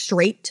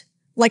straight,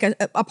 like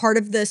a part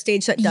of the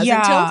stage that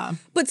doesn't tilt,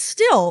 but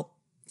still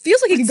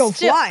feels like he can go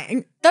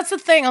flying. That's the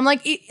thing. I'm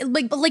like,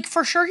 but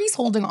for sure he's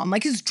holding on.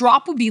 Like his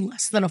drop would be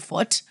less than a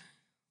foot.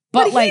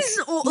 But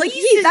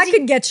that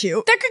could get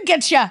you. That could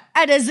get you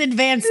at his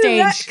advanced stage.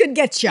 That could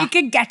get you. It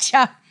could get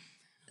you.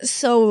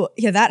 So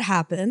yeah, that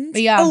happened.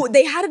 But yeah. Oh,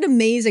 they had an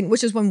amazing,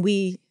 which is when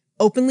we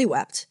openly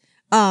wept.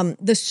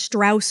 The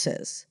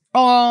Strausses.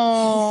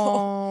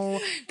 Oh,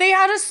 they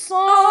had a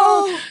song.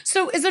 Oh.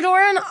 So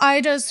Isadora and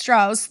Ida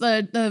Strauss,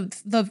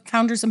 the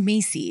founders of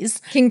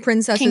Macy's, King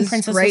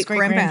Princess's great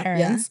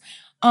grandparents.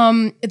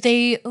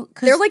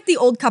 They're like the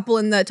old couple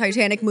in the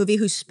Titanic movie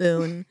who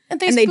spoon and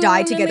they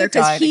die together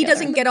because he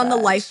doesn't get on the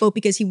lifeboat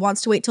because he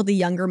wants to wait till the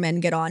younger men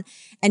get on,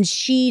 and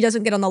she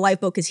doesn't get on the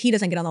lifeboat because he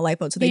doesn't get on the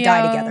lifeboat, so they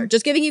die together.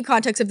 Just giving you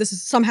context if this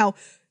is somehow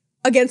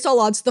against all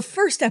odds the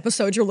first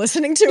episode you're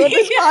listening to of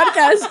this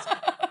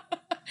podcast.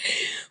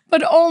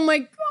 But oh my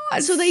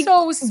god, so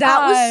sad.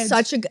 That was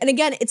such a, and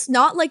again, it's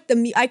not like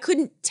I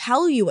couldn't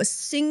tell you a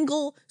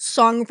single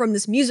song from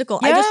this musical.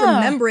 I just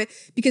remember it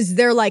because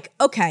they're like,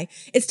 okay,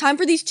 it's time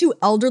for these two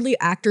elderly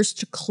actors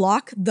to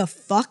clock the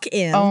fuck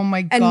in. Oh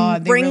my god,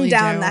 and bring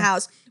down the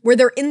house where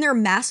they're in their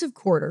massive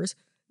quarters.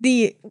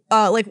 The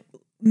like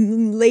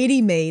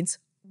lady maids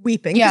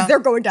weeping because they're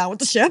going down with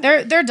the ship.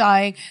 They're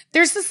dying.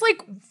 There's this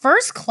like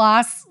first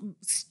class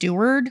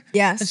steward.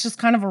 Yes, it's just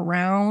kind of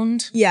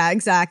around. Yeah,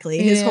 exactly.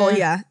 His whole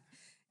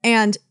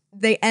and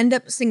they end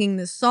up singing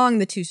this song,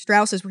 the two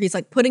Strausses, where he's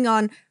like putting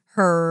on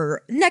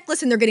her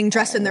necklace and they're getting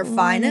dressed in their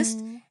finest.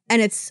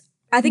 And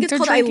I think it's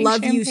called I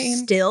Love You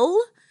Still.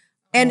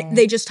 And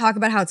they just talk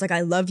about how it's like, I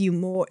love you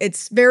more.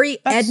 It's very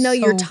Edna,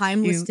 You're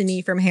Timeless to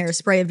Me from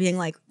Hairspray of being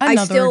like,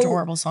 another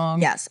adorable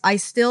song. Yes, I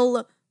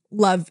still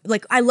love,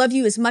 like, I love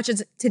you as much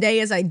as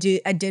today as I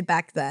did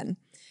back then.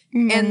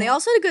 And they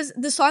also, because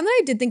the song that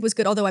I did think was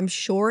good, although I'm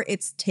sure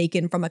it's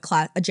taken from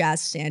a jazz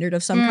standard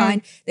of some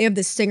kind, they have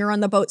this singer on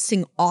the boat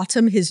sing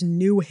Autumn, his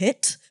new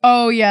hit.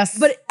 Oh, yes.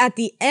 But at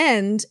the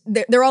end,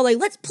 they're all like,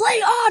 let's play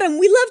Autumn.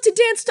 We love to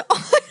dance to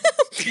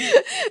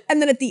Autumn.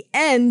 And then at the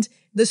end,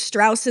 the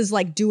Strausses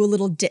like do a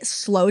little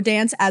slow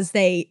dance as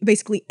they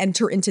basically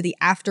enter into the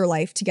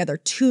afterlife together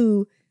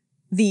to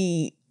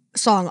the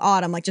song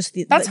Autumn. Like just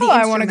That's how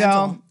I want to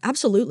go.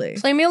 Absolutely.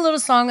 Play me a little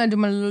song and do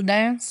my little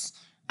dance.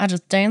 I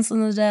just dance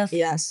in the death.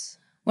 Yes.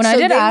 When I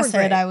did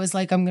acid, I was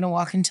like, I'm going to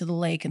walk into the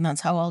lake and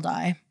that's how I'll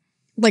die.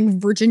 Like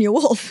Virginia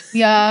Woolf.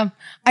 Yeah.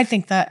 I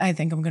think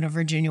I'm going to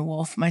Virginia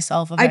Woolf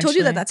myself eventually. I told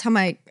you that's how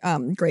my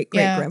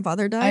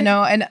great-great-grandfather died. I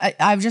know. And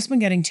I've just been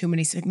getting too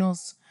many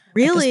signals.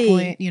 Really? At this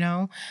point, you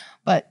know?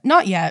 But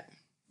not yet.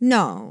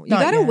 No. You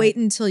got to wait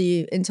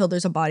until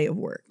there's a body of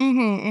work.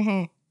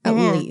 At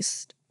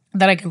least.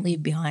 That I can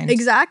leave behind.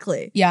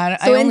 Exactly. Yeah.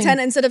 So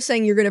instead of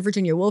saying you're going to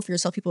Virginia Woolf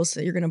yourself, people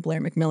say you're going to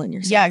Blair Macmillan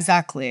yourself. Yeah,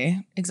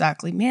 exactly.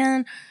 Exactly.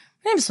 Man,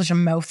 my name's such a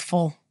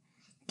mouthful.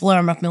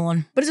 Blair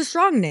Macmillan. But it's a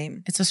strong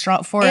name. It's a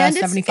strong, for a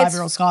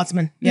 75-year-old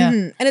Scotsman.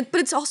 Yeah. But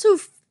it's also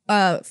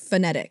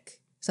phonetic.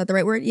 Is that the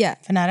right word? Yeah.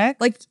 Phonetic?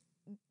 Like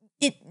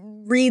it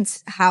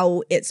reads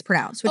how it's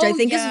pronounced, which I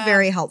think is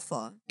very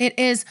helpful. It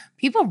is.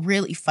 People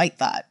really fight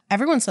that.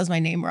 Everyone says my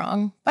name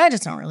wrong, but I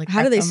just don't really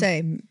How do they them.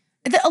 say?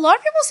 A lot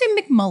of people say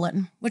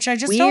McMullen, which I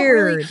just don't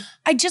really.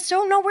 I just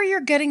don't know where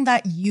you're getting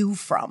that U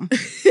from.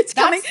 It's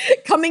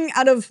coming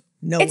out of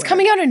nowhere. It's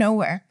coming out of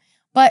nowhere.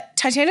 But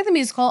Titanic the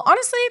musical,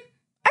 honestly,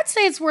 I'd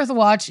say it's worth a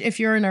watch if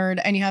you're a nerd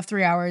and you have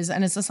 3 hours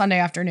and it's a Sunday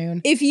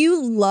afternoon. If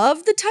you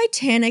love the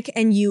Titanic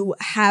and you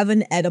have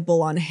an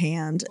edible on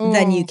hand,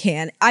 then you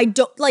can. I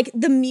don't like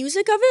the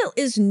music of it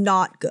is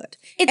not good.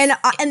 I'm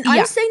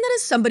saying that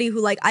as somebody who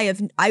like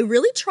I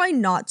really try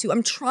not to.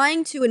 I'm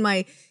trying to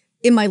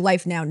in my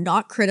life now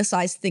not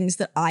criticize things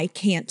that I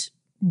can't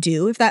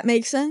do, if that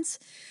makes sense.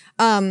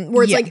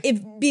 Where it's like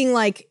if being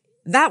like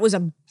that was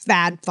a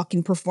bad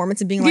fucking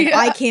performance and being like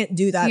I can't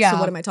do that. So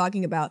what am I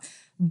talking about?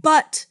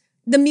 But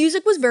the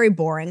music was very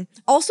boring.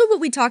 Also, what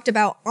we talked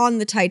about on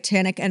the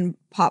Titanic and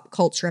pop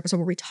culture episode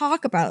where we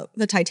talk about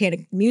the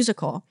Titanic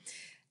musical,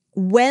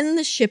 when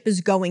the ship is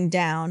going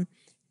down,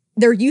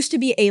 there used to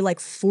be a like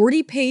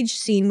 40-page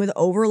scene with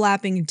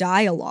overlapping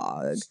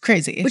dialogue.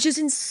 Crazy. Which is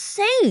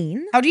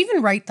insane. How do you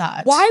even write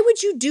that? Why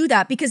would you do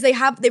that? Because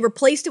they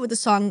replaced it with a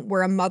song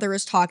where a mother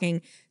is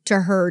talking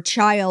to her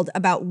child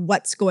about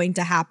what's going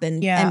to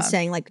happen and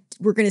saying like,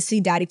 we're going to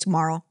see daddy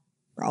tomorrow.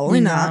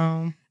 Probably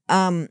not.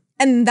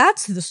 And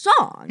that's the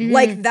song.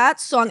 Like that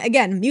song,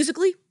 again,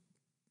 musically,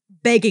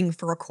 begging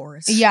for a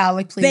chorus. Yeah,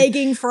 like please.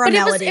 Begging for a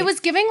melody. It was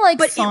giving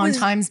like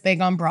Sondheim's big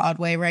on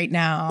Broadway right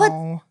now.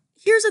 But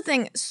here's the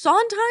thing.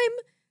 Sondheim,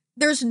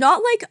 there's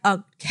not like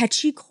a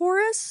catchy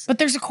chorus. But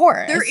there's a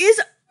chorus. There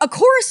is a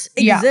chorus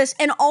exists.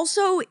 And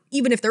also,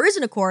 even if there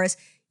isn't a chorus,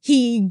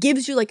 he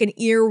gives you like an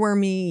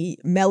earwormy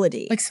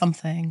melody. Like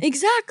something.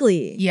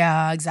 Exactly.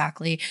 Yeah,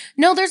 exactly.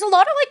 No, there's a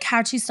lot of like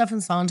catchy stuff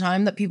in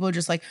Sondheim that people are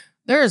just like,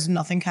 there is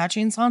nothing catchy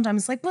in Sondheim.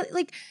 It's like, but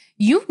like,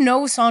 you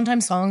know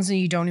Sondheim songs and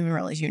you don't even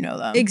realize you know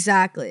them.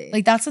 Exactly.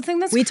 Like, that's the thing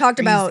that's we talked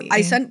about.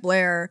 I sent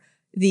Blair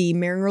the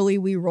Merrily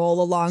We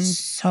Roll Along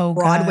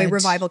Broadway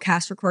revival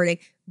cast recording.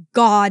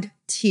 God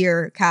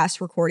tier cast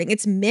recording.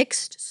 It's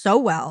mixed so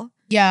well.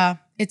 Yeah,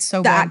 it's so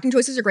good. The acting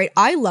choices are great.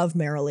 I love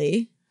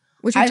Merrily,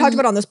 which we've talked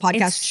about on this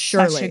podcast.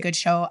 It's such a good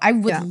show. I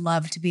would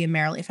love to be a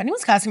Merrily. If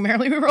anyone's casting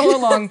Merrily We Roll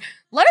Along,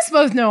 let us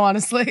both know,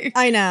 honestly.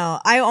 I know.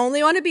 I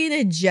only want to be in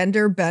a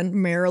gender bent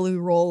Merrily We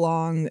Roll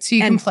Along so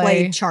you can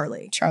play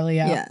Charlie. Charlie,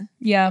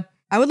 yeah.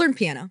 I would learn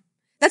piano.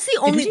 That's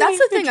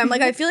the thing. I'm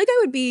like, I feel like I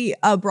would be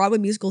a Broadway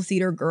musical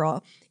theater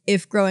girl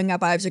if growing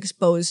up I was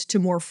exposed to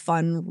more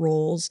fun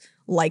roles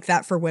like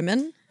that for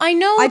women. I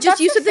know. I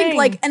just used to think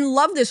like, and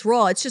love this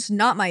role. It's just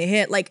not my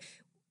hit. Like,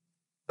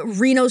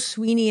 Reno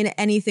Sweeney in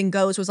Anything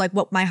Goes was like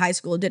what my high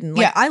school didn't.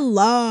 Like, I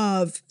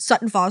love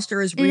Sutton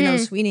Foster as Reno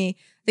Sweeney.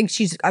 I think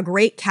she's a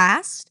great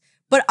cast,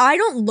 but I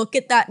don't look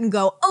at that and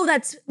go, oh,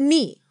 that's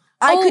me.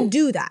 I could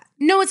do that.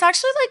 No, it's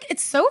actually like,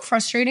 it's so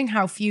frustrating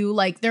how few,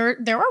 like there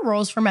are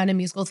roles for men in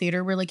musical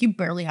theater where like you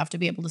barely have to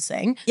be able to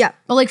sing. Yeah.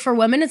 But like for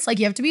women, it's like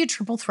you have to be a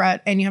triple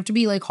threat and you have to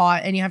be like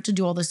hot and you have to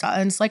do all this stuff.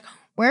 And it's like,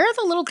 where are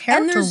the little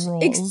character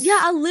roles?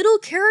 A little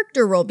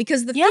character role.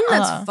 Because the thing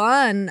that's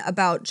fun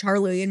about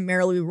Charlie and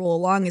Merrily We Roll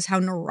Along is how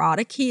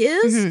neurotic he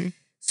is.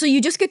 So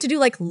you just get to do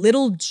like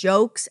little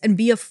jokes and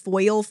be a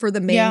foil for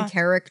the main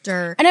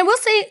character. And I will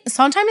say,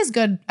 Sondheim is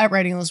good at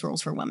writing those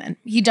roles for women.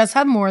 He does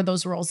have more of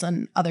those roles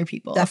than other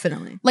people.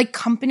 Definitely. Like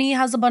Company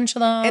has a bunch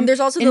of them. And there's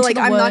also the like,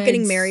 I'm not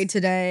getting married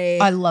today.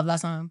 I love that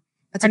song.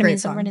 That's a great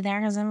song.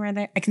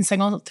 I can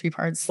sing all 3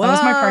 parts. That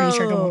was my party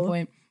trick at one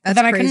point. But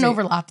then I couldn't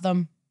overlap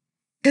them.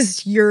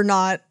 Because you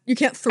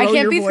can't throw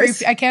your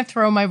voice. I can't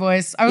throw my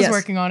voice. I was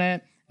working on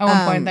it at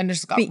one point, then it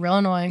just got real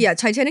annoying. Yeah,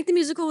 Titanic the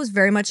musical was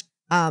very much,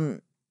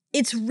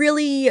 it's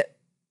really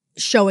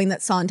showing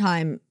that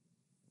Sondheim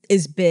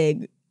is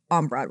big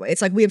on Broadway.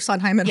 It's like we have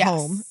Sondheim at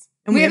home.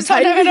 And we have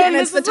Sondheim at home.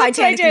 It's the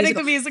Titanic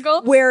the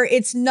musical. Where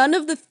it's none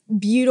of the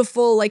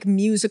beautiful like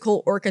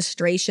musical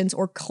orchestrations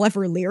or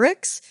clever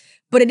lyrics,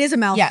 but it is a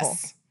mouthful.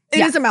 Yes. It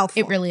is a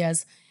mouthful. It really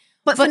is.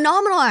 But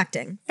phenomenal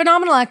acting.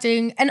 Phenomenal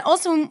acting. And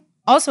also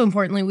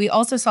importantly, we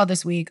also saw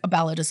this week A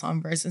Ballad of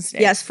Songbirds instead.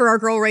 Yes, for our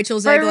girl Rachel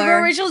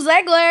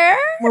Zegler.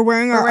 We're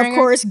wearing our, of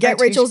course, Get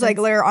Rachel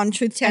Zegler on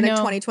Truthtanic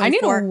 2024. I need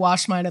to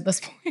wash mine at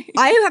this point.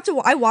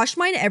 I wash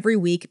mine every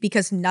week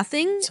because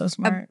nothing so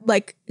smart.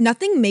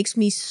 Nothing makes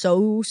me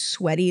so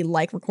sweaty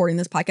like recording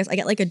this podcast. I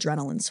get like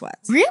adrenaline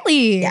sweats.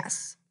 Really?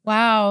 Yes.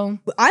 Wow.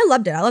 I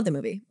loved it. I loved the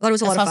movie. I thought it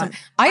was a lot of fun.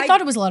 I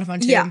thought it was a lot of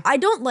fun too. Yeah, I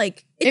don't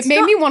like it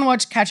made me want to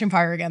watch Catching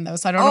Fire again though,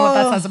 so I don't know what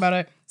that says about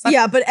it.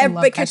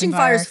 But Catching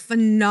Fire is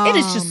phenomenal.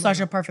 It is just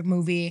such a perfect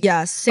movie.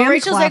 Yes.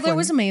 Rachel Zegler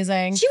was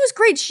amazing. She was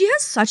great. She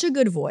has such a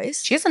good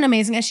voice. She has an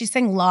amazing, and she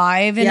sang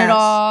live in it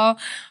all.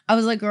 I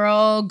was like,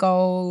 girl,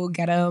 go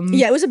get him.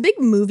 Yeah, it was a big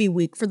movie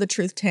week for the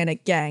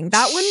Truthtanic gang.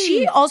 That one.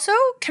 She also,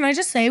 can I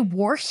just say,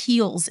 wore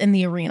heels in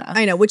the arena.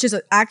 I know, which is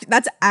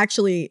that's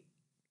actually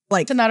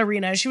like in that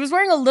arena. She was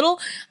wearing a little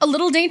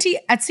dainty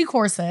Etsy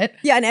corset.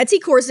 Yeah, an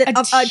Etsy corset,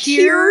 a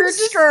tiered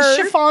skirt,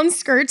 chiffon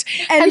skirt,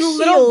 and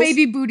little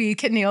baby booty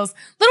kitten heels.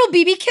 Little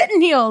baby kitten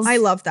heels. I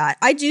love that.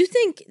 I do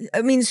think,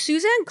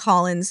 Suzanne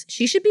Collins,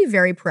 she should be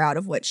very proud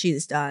of what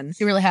she's done.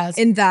 She really has.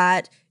 In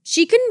that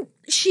she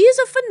is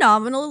a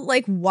phenomenal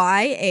like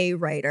YA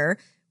writer.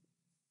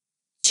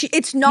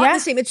 It's not the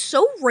same. It's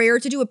so rare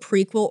to do a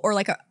prequel or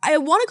like I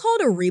want to call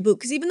it a reboot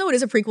because even though it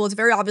is a prequel, it's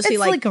very obviously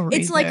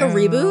it's like a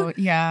reboot.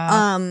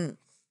 Yeah.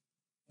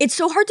 It's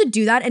so hard to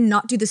do that and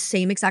not do the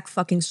same exact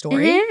fucking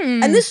story.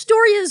 And this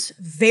story is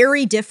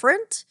very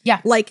different.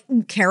 Yeah. Like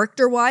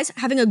character-wise,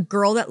 having a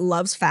girl that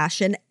loves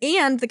fashion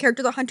and the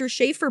character that Hunter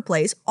Schafer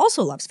plays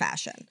also loves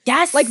fashion.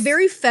 Yes. Like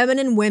very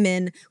feminine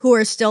women who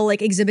are still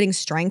like exhibiting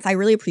strength. I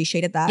really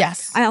appreciated that.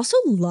 Yes. I also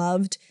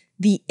loved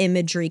the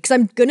imagery because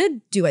I'm gonna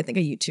do I think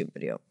a YouTube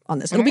video on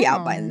this. It'll be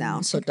out by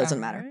now, so it doesn't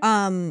matter.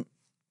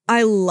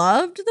 I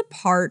loved the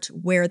part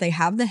where they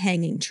have the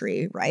hanging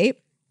tree, right?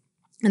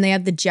 And they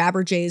have the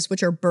jabberjays,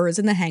 which are birds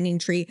in the hanging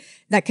tree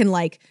that can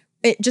like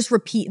it just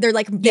repeat. They're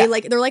like they're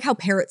like how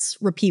parrots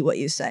repeat what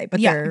you say,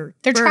 but they're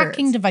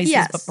tracking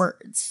devices, but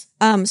birds.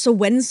 So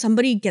when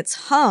somebody gets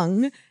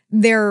hung,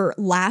 their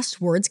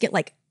last words get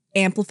like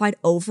amplified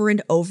over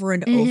and over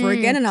and over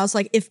again. And I was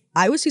like, if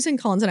I was Susan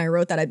Collins and I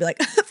wrote that, I'd be like,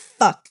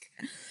 fuck.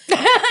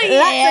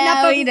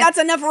 That's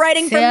enough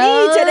writing for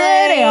me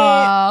today.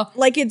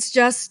 Like it's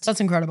just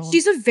that's incredible.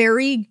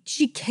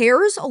 She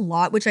cares a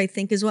lot, which I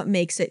think is what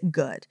makes it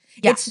good.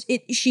 Yeah.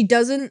 She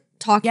doesn't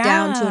talk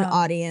down to an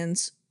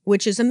audience,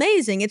 which is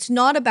amazing. It's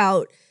not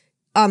about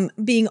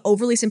being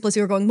overly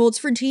simplistic or going, well, it's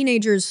for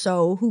teenagers,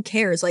 so who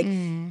cares? Like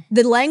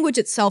the language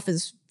itself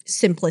is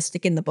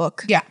simplistic in the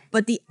book. Yeah.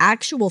 But the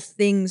actual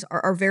things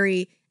are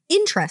very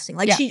interesting.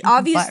 Like she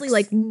obviously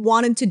like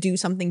wanted to do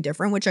something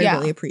different, which I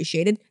really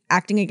appreciated.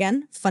 Acting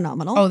again,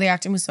 phenomenal. Oh, the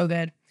acting was so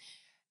good.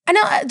 And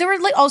there were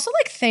like also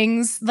like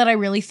things that I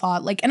really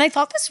thought like, and I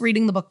thought this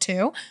reading the book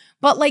too,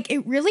 but like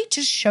it really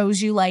just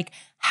shows you like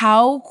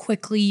how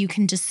quickly you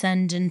can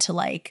descend into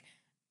like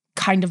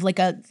kind of like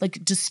a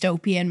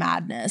dystopian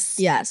madness.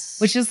 Yes.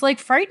 Which is like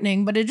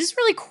frightening, but it is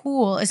really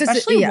cool,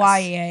 especially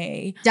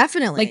YA.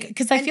 Definitely. Like,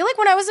 because I feel like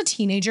when I was a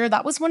teenager,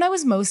 that was when I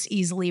was most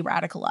easily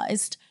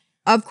radicalized.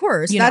 Of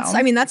course.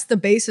 That's the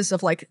basis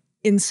of like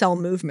incel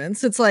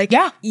movements. It's like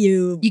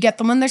you get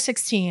them when they're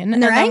 16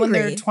 and they're angry. When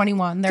they're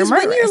 21, they're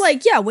murderous.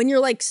 When you're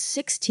like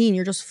 16,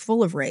 you're just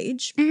full of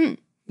rage. You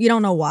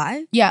don't know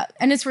why. Yeah.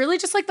 And it's really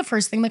just like the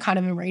first thing that kind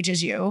of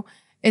enrages you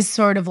is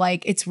sort of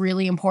like, it's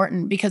really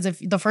important because if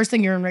the first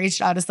thing you're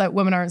enraged at is that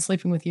women aren't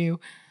sleeping with you,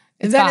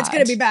 it's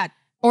going to be bad.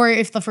 Or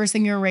if the first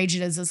thing you're enraged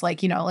at is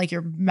like, you know, like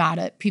you're mad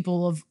at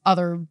people of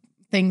other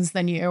things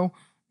than you,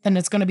 then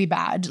it's going to be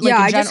bad. Yeah,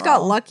 I just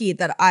got lucky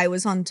that I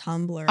was on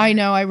Tumblr. I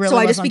know, I really So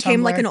I was just on became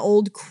Tumblr. like an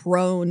old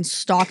crone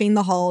stalking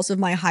the halls of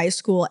my high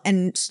school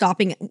and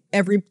stopping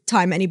every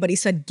time anybody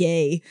said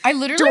gay I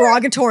literally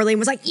derogatorily and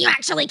was like, you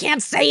actually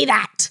can't say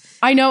that.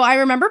 I know. I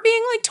remember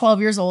being like 12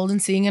 years old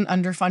and seeing an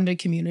underfunded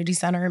community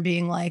center and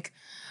being like,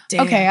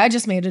 Damn. okay, I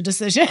just made a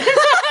decision.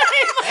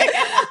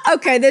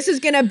 Okay, this is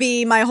going to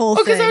be my whole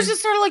thing. Because I was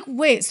just sort of like,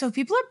 wait, so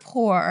people are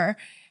poor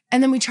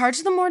and then we charge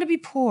them more to be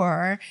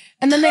poor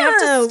and then they have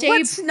to stay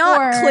what's poor.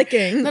 not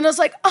clicking? And then I was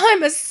like,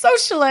 I'm a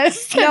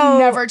socialist. No, I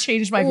never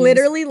changed my views.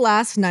 Literally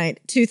last night,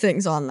 2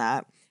 things on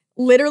that.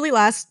 Literally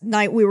last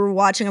night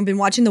I've been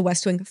watching The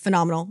West Wing.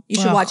 Phenomenal.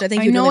 You should watch it. I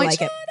think you'd really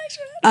like it.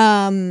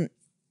 I should.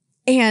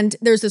 And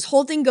there's this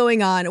whole thing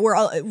going on. We're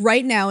all,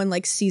 right now in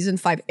like season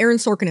 5. Aaron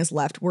Sorkin has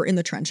left. We're in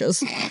the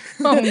trenches.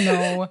 Oh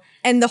no.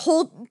 And the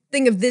whole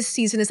thing of this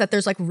season is that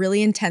there's like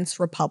really intense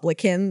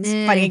Republicans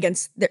fighting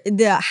against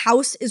the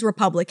House is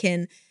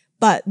Republican,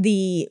 but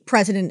the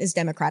president is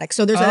Democratic.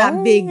 So there's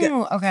that big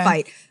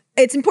fight.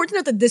 It's important to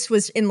note that this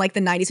was in like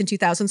the 90s and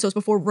 2000s. So it's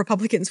before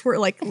Republicans were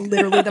like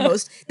literally the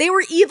most, they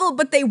were evil,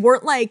 but they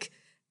weren't like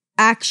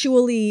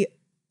actually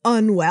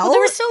unwell. Well,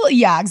 there was still,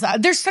 yeah,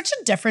 exactly. There's such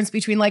a difference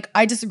between like,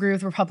 I disagree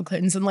with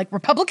Republicans and like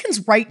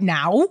Republicans right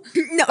now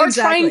are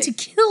trying to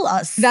kill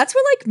us. That's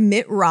what like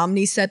Mitt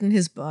Romney said in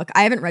his book.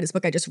 I haven't read his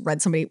book. I just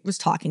read somebody was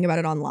talking about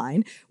it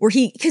online where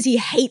because he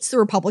hates the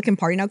Republican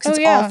Party now because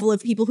it's all full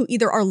of people who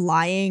either are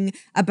lying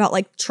about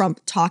like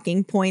Trump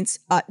talking points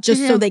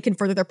just so they can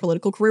further their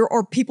political career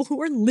or people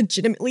who are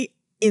legitimately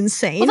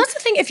insane. Well, that's the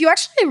thing. If you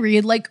actually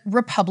read like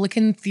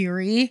Republican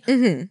theory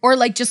or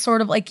like just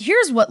sort of like,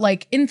 here's what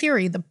like in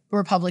theory the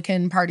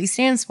Republican Party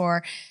stands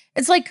for.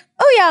 It's like,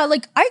 oh yeah,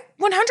 like I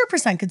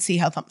 100% could see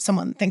how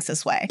someone thinks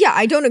this way. Yeah,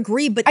 I don't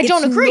agree, but I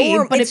don't agree,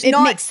 but it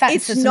makes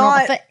sense. It's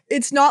not.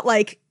 It's not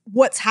like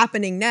what's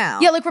happening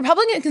now. Yeah, like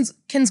Republicans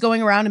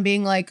going around and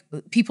being like,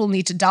 people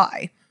need to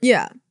die.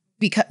 Yeah.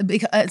 Because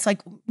it's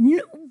like,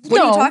 no.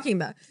 What are you talking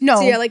about? No.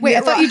 So yeah, like wait,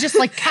 I thought you just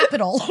like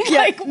capital.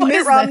 Like, what Mitt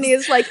is Romney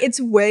this? is like, it's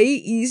way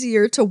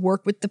easier to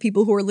work with the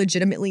people who are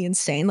legitimately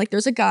insane. Like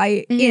there's a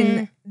guy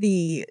in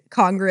the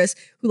Congress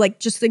who like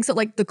just thinks that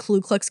like the Ku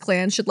Klux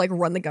Klan should like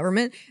run the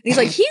government. And he's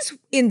like, he's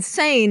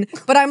insane,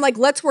 but I'm like,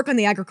 let's work on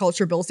the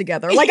agriculture bills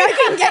together. Like I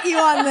can get you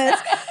on this.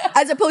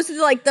 As opposed to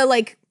like the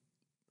like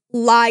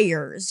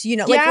liars, you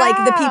know, like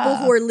the people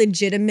who are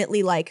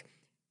legitimately like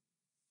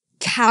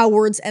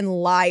cowards and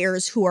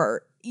liars who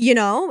are, you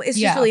know, it's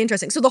just really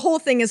interesting. So the whole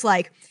thing is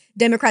like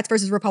Democrats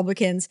versus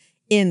Republicans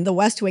in the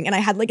West Wing. And I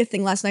had like a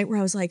thing last night where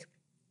I was like,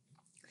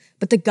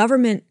 but the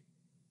government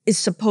is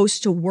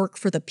supposed to work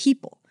for the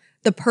people.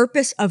 The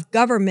purpose of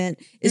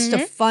government is to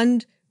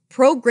fund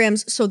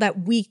programs so that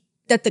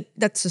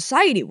that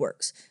society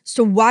works.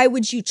 So why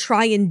would you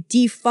try and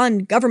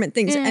defund government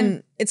things?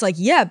 And it's like,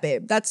 yeah,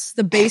 babe, that's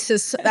the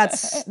basis.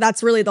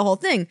 That's really the whole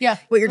thing. Yeah.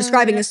 What you're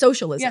describing is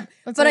socialism.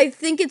 Yeah, but I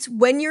think it's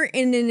when you're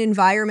in an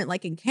environment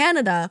like in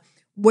Canada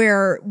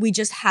where we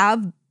just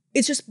have,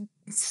 it's just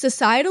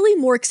societally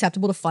more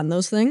acceptable to fund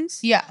those things.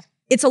 Yeah.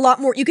 It's a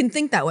lot more, you can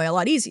think that way a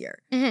lot easier.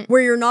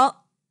 Where you're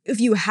not, if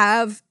you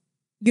have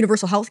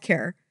universal health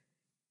care,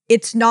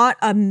 it's not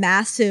a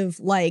massive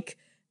like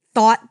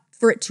thought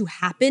for it to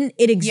happen.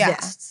 It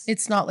exists. Yeah.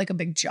 It's not like a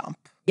big jump.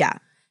 Yeah.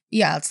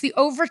 Yeah. It's the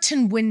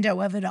Overton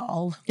window of it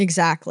all.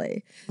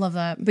 Exactly. Love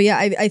that. But yeah,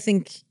 I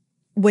think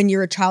when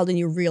you're a child and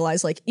you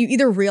realize like you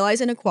either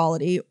realize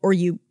inequality or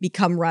you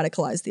become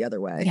radicalized the other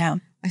way. Yeah.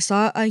 I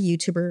saw a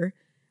YouTuber,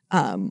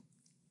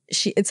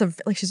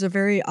 she's a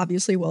very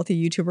obviously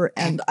wealthy YouTuber,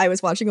 and I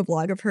was watching a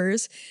vlog of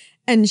hers,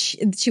 and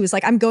she was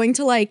like, I'm going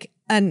to like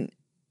an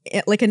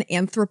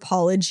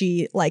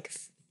anthropology like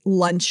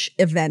lunch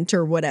event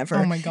or whatever.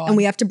 Oh my God. And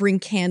we have to bring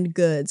canned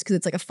goods because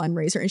it's like a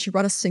fundraiser, and she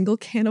brought a single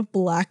can of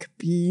black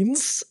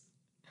beans.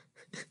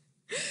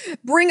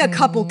 Bring a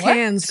couple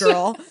cans,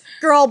 girl.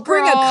 Girl,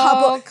 bring a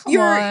couple.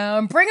 Come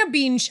on. Bring a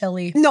bean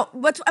chili. No,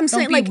 what I'm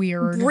saying, be like,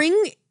 weird.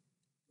 Bring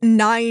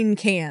 9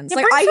 cans. Yeah,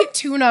 like bring some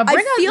tuna.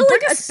 Bring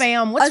a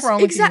Spam. What's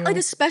wrong with you? Like,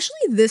 especially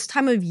this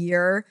time of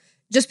year,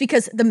 just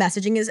because the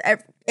messaging is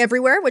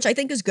everywhere, which I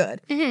think is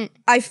good.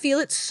 I feel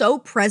it so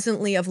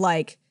presently of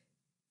like,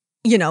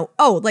 you know,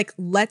 oh, like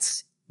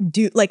let's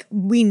do, like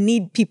we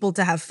need people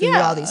to have food,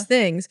 all these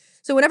things.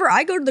 So whenever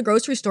I go to the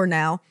grocery store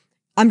now,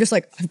 I'm just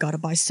like, I've got to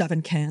buy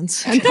 7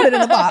 cans and put it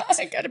in a box.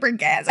 I gotta bring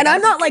cans. And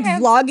I'm not like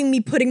vlogging me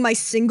putting my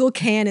single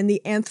can in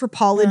the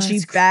anthropology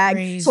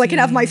bag so I can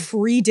have my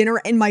free dinner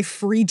and my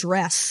free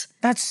dress.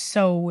 That's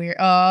so weird.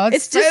 Oh,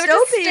 it's so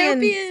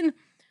dystopian.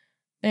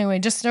 Anyway,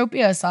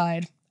 dystopia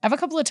aside, I have a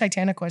couple of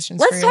Titanic questions.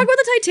 Let's talk about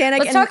the Titanic.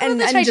 Let's talk about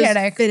the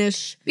Titanic. Just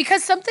finish.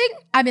 Because something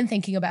I've been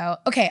thinking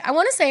about. Okay, I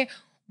want to say,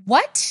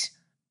 what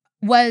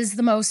was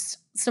the most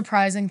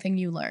surprising thing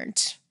you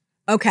learned?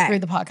 Okay. Through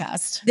the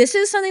podcast. This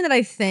is something that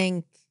I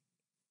think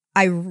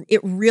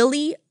it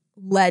really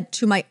led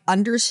to my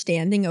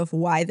understanding of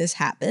why this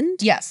happened.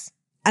 Yes.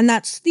 And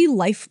that's the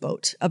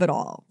lifeboat of it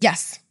all.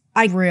 Yes.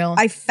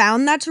 I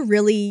found that to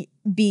really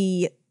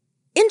be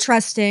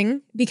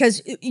interesting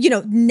because, you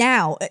know,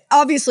 now,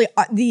 obviously,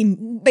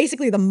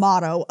 basically the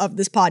motto of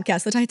this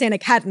podcast, the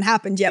Titanic hadn't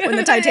happened yet when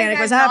the Titanic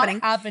was happening.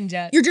 Not happened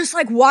yet. You're just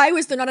like, why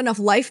was there not enough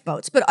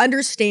lifeboats? But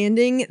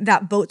understanding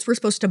that boats were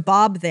supposed to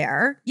bob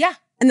there. Yeah.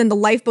 And then the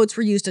lifeboats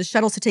were used as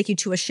shuttles to take you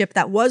to a ship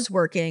that was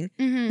working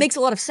makes a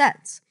lot of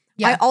sense.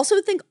 Yeah. I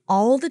also think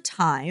all the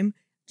time,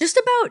 just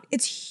about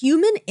it's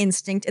human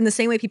instinct in the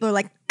same way people are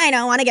like, I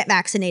don't want to get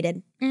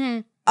vaccinated.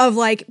 Of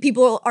like,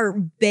 people are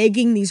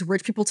begging these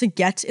rich people to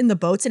get in the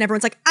boats and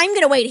everyone's like, I'm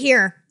going to wait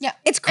here. Yeah.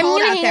 It's cold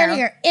out there.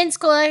 Here. In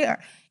school,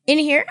 in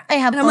here, I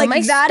have all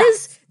my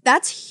stuff.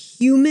 That's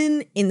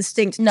human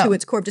instinct to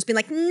its core. Just being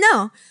like,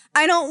 no,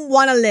 I don't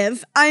want to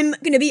live. I'm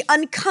going to be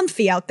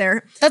uncomfy out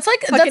there. That's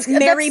like fucking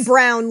Mary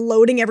Brown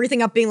loading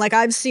everything up, being like,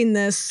 I've seen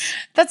this.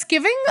 That's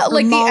giving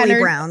like the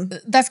energy.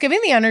 That's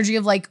giving the energy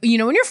of like, you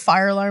know, when your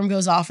fire alarm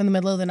goes off in the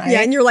middle of the night.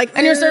 Yeah, and you're like,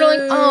 and you're sort of like,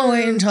 oh,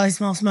 wait until I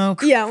smell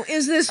smoke. Yeah,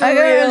 is this real?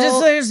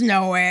 There's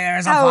no way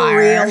there's a fire.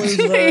 Real is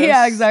this?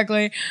 Yeah,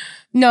 exactly.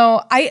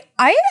 No, I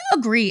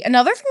agree.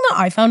 Another thing that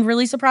I found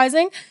really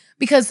surprising,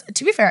 because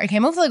to be fair, I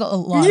came up with like a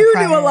lot of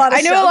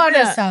I knew a lot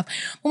of stuff.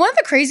 But one of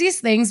the craziest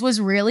things was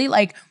really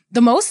like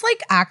the most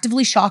like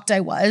actively shocked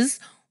I was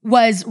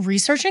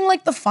researching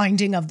like the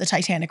finding of the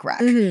Titanic wreck.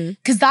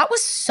 Because that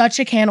was such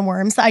a can of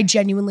worms that I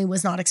genuinely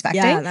was not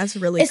expecting. Yeah, that's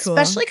really cool.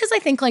 Especially because I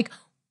think like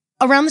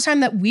around the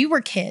time that we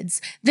were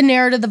kids, the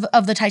narrative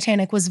of the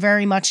Titanic was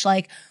very much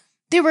like,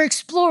 they were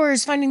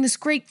explorers finding this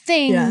great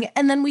thing,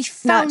 and then we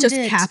found not just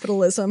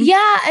capitalism.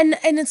 Yeah, and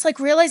it's like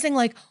realizing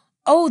like,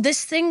 oh,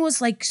 this thing was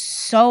like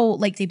so,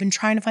 like they've been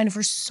trying to find it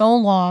for so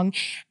long.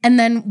 And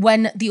then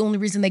when the only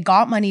reason they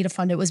got money to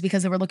fund it was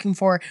because they were looking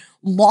for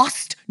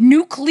lost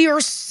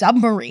nuclear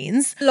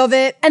submarines. Love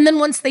it. And then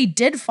once they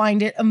did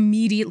find it,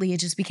 immediately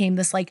it just became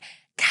this like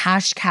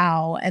cash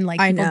cow and like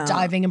people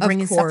diving and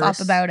bringing stuff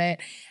up about it.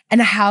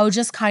 And how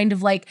just kind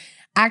of like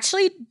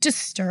actually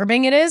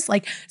disturbing it is,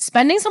 like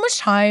spending so much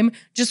time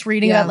just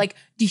reading about like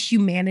the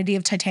humanity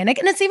of Titanic.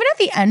 And it's even at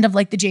the end of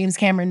like the James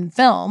Cameron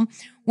film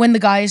when the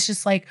guy is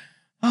just like,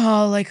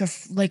 oh,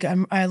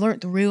 I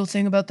learned the real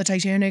thing about the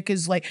Titanic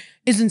is like,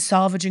 isn't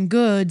salvaging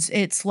goods.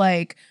 It's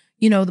like,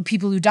 you know, the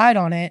people who died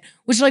on it,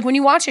 which like when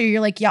you watch it,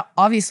 you're like, yeah,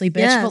 obviously,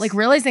 bitch. Yes. But like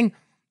realizing,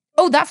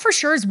 oh, that for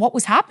sure is what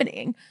was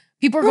happening.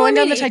 People are going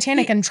down the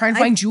Titanic and trying to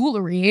find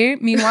jewelry.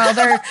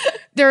 Meanwhile,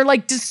 they're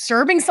like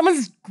disturbing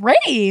someone's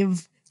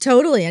grave.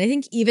 Totally. And I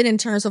think even in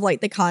terms of like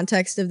the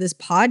context of this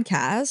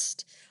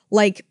podcast,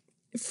 like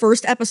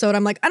first episode,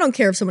 I'm like, I don't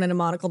care if someone in a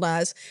monocle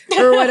dies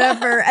or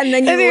whatever. And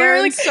then you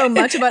learn like, so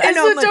much about it. I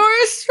know,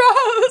 Doris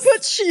Strauss.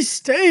 But she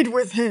stayed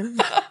with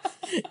him.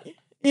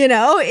 You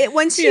know,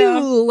 once you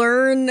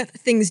learn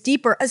things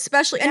deeper,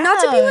 especially, and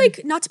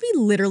not to be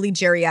literally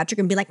geriatric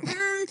and be like,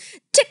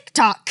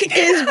 TikTok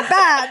is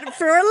bad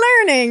for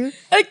learning.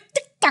 Like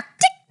TikTok.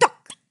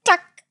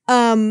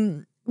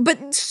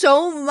 But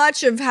so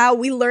much of how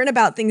we learn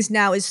about things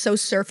now is so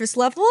surface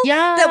level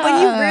that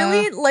when you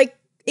really like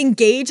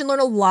engage and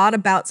learn a lot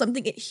about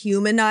something, it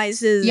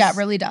humanizes. Yeah, it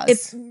really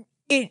does.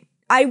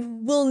 I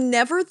will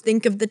never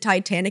think of the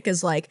Titanic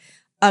as like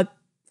a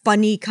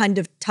funny kind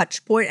of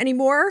touch point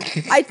anymore.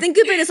 I think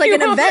of it as like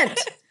an event.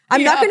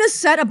 I'm not going to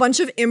set a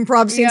bunch of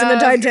improv scenes in the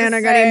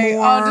Titanic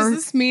anymore. Oh, does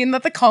this mean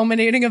that the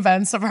culminating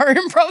events of our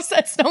improv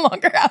sets no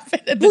longer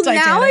happen at the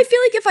Titanic? Now I feel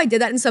like if I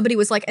did that and somebody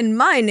was like, and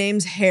my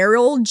name's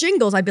Harold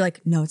Jingles, I'd be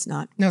like, no, it's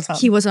not. No, it's not.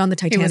 He wasn't on the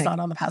Titanic. He was not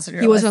on the passenger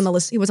list. He wasn't on the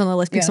list. He was on the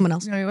list. Pick someone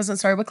else. No, he wasn't.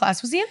 Sorry, what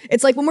class was he in?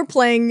 It's like when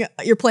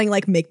you're playing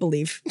like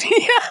make-believe. I'm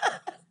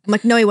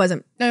like, no, he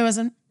wasn't. No, he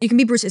wasn't. You can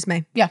be Bruce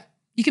Ismay. Yeah.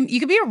 You can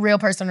be a real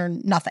person or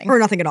nothing. Or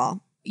nothing at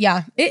all.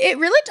 Yeah. It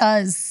really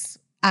does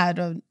add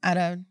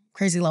a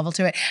crazy level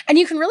to it. And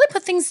you can really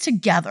put things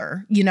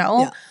together, you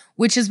know,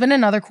 which has been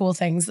another cool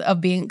things of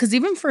being, because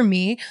even for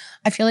me,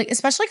 I feel like,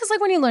 especially because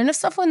like when you learn of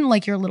stuff when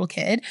like you're a little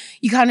kid,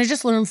 you kind of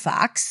just learn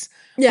facts.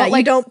 Yeah, but, like,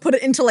 you don't put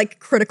it into like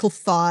critical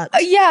thought.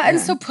 And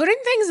so putting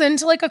things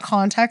into like a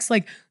context,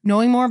 like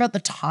knowing more about the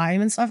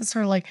time and stuff, it's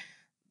sort of like,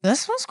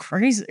 this was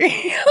crazy.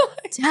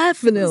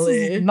 Definitely.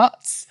 This is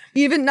nuts.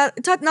 Even not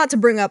to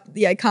bring up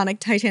the iconic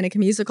Titanic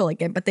musical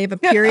again, but they have a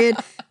period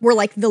where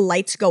like the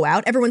lights go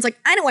out. Everyone's like,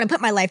 I don't want to put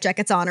my life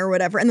jackets on or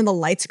whatever. And then the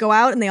lights go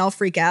out and they all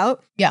freak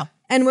out. Yeah.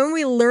 And when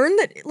we learn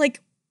that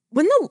like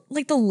when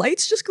the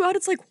lights just go out,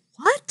 it's like,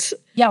 what?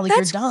 Yeah, like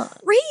that's you're done.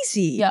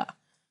 Crazy. Yeah.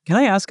 Can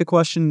I ask a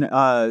question /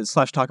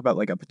 talk about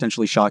like a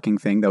potentially shocking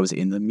thing that was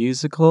in the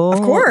musical?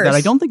 Of course. That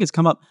I don't think has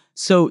come up.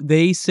 So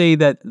they say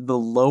that the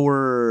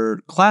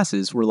lower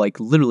classes were like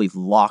literally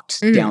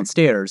locked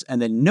downstairs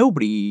and then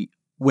nobody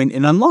went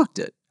and unlocked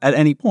it at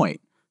any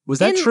point. Was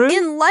that true?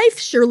 In life,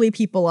 surely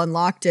people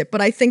unlocked it,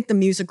 but I think the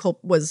musical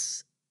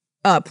was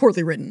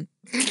poorly written.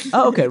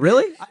 Oh, okay.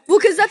 Really? Well,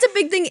 because that's a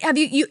big thing. Have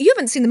you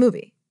haven't seen the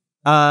movie?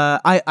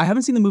 I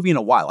haven't seen the movie in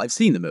a while. I've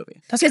seen the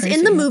movie. Because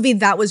in the movie,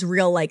 that was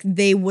real. Like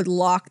they would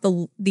lock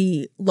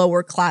the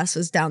lower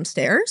classes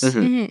downstairs,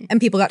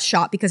 and people got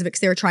shot because of it because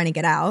they were trying to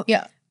get out.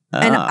 Yeah,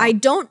 and I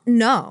don't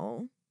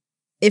know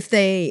if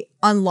they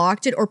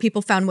unlocked it or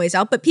people found ways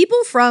out, but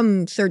people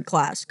from third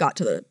class got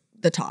to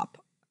the top.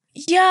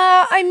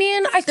 Yeah, I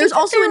mean, I think there's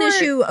also an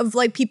issue of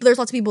like people. There's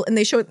lots of people, and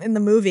they show it in the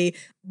movie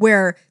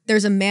where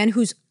there's a man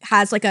who's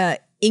has like a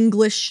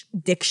English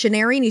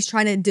dictionary, and he's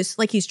trying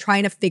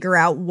to figure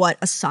out what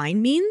a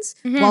sign means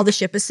while the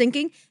ship is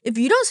sinking. If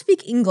you don't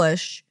speak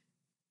English,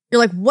 you're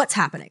like, what's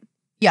happening?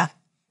 Yeah,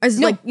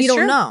 you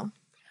don't know.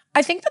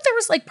 I think that there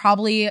was like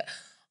probably.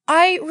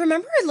 I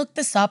remember I looked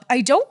this up.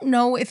 I don't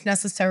know if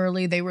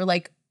necessarily they were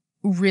like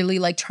really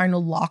like trying to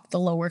lock the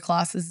lower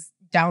classes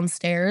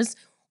downstairs,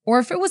 or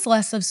if it was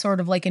less of sort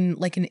of like an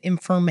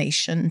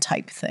information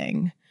type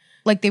thing.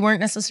 Like they weren't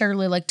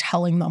necessarily like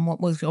telling them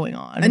what was going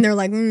on. And they're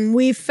like,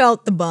 we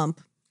felt the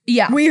bump.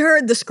 Yeah. We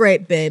heard the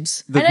scrape,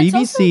 babes. The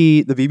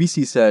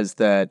BBC says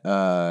that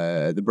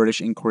the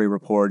British Inquiry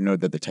Report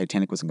noted that the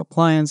Titanic was in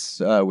compliance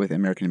with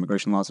American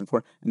immigration laws and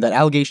that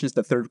allegations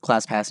that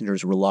third-class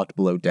passengers were locked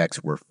below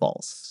decks were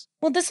false.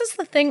 Well, this is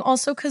the thing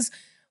also, because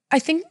I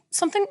think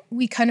something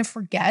we kind of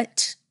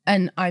forget,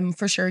 and I'm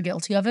for sure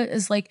guilty of it,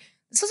 is like,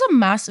 this is a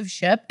massive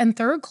ship, and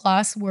third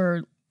class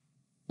were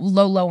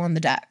low on the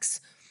decks.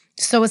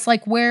 So it's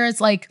like, whereas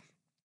like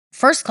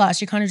first class,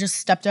 you kind of just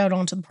stepped out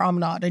onto the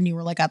promenade and you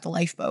were like at the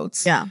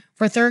lifeboats. Yeah.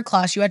 For third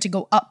class, you had to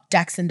go up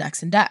decks and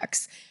decks and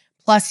decks.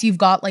 Plus you've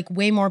got like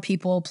way more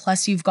people.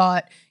 Plus you've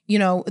got,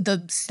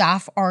 the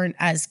staff aren't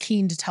as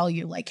keen to tell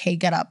you like, hey,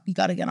 get up. You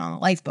got to get on a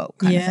lifeboat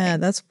kind of thing.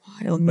 That's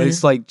wild. But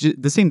it's like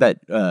the same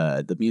that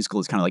the musical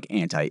is kind of like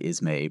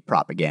anti-ismay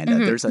propaganda.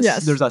 There's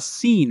a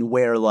scene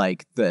where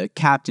like the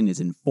captain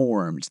is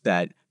informed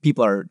that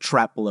people are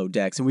trapped below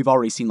decks. And we've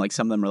already seen like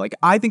some of them are like,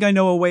 I think I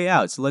know a way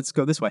out, so let's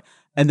go this way.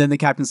 And then the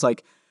captain's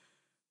like,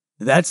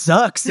 that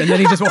sucks. And then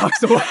he just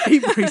walks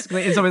away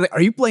basically. And somebody's like,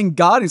 are you playing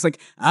God? And he's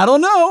like, I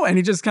don't know. And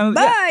he just kind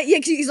of,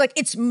 he's like,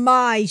 it's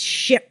my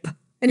ship.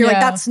 And you're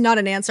like, that's not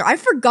an answer. I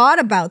forgot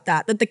about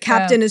that the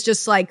captain is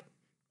just like,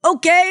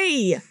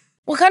 okay.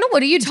 Well, kind of what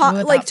do you do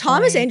like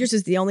Thomas Andrews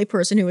is the only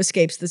person who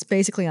escapes this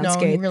basically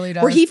unscathed. No, he really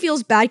does. Where he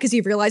feels bad because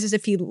he realizes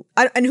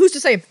and who's to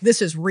say if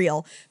this is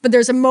real, but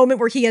there's a moment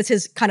where he has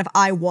his kind of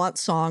I Want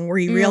song where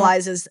he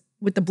realizes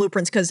with the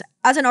blueprints, because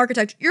as an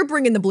architect, you're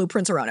bringing the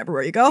blueprints around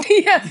everywhere you go.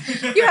 Yeah,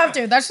 you have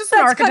to. That's just an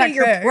architect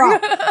your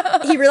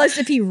prop. He realized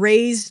if he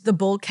raised the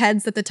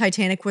bulkheads that the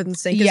Titanic wouldn't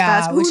sink as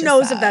fast. Who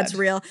knows if that's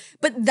real?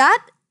 But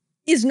that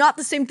is not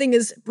the same thing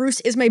as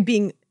Bruce Ismay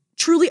being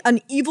truly an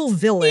evil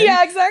villain.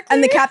 Yeah, exactly.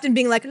 And the captain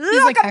being like,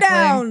 lock him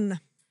down.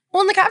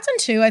 Well, and the captain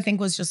too, I think,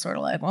 was just sort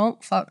of like, well,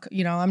 fuck,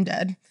 I'm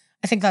dead.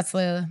 I think that's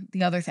the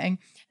other thing.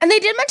 And they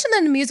did mention that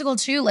in the musical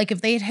too, like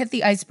if they had hit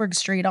the iceberg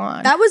straight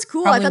on. That was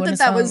cool. I thought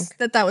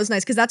that was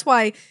nice, because that's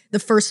why the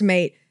first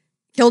mate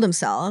killed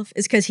himself,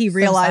 is because he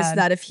realized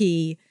that if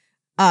he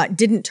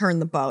didn't turn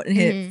the boat and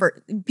hit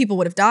it, people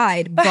would have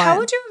died. But how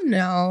would you have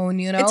known?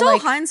 It's all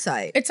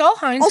hindsight. It's all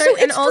hindsight.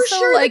 Also, it's for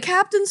sure like, the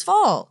captain's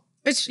fault.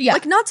 It's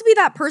like not to be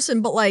that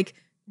person, but like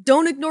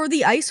don't ignore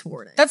the ice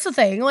warning. That's the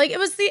thing. Like it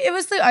was the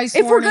ice warning.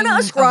 If we're gonna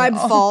ascribe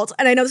fault,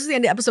 and I know this is the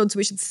end of the episode, so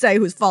we should say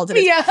whose fault it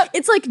is. Yeah.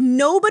 It's like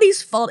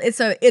nobody's fault. It's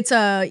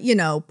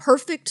a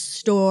perfect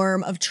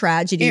storm of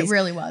tragedies. It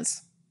really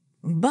was.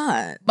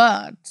 But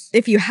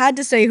if you had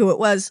to say who it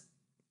was,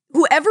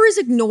 whoever is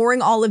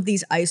ignoring all of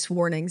these ice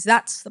warnings,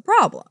 that's the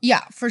problem.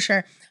 Yeah, for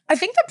sure. I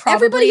think that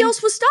probably everybody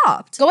else was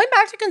stopped. Going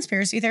back to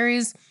conspiracy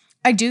theories,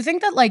 I do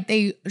think that like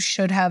they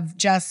should have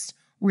just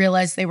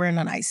realized they were in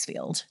an ice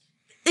field.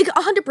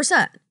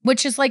 100%.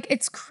 Which is like,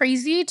 it's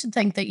crazy to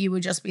think that you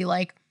would just be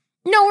like,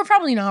 no, we're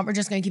probably not. We're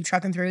just going to keep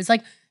trucking through. It's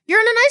like,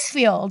 you're in an ice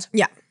field.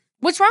 Yeah.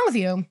 What's wrong with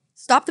you?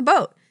 Stop the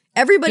boat.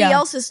 Everybody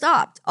else is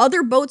stopped.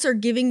 Other boats are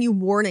giving you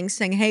warnings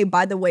saying, hey,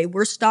 by the way,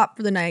 we're stopped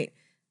for the night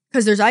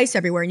because there's ice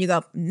everywhere. And you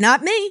go,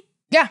 not me.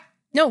 Yeah.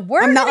 No,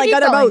 I'm not like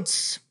other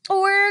boats.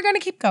 We're going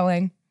to keep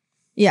going.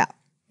 Yeah.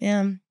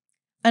 Yeah.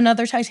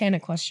 Another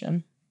Titanic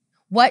question.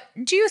 What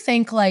do you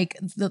think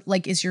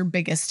is your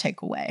biggest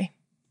takeaway?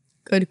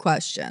 Good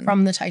question.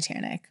 From the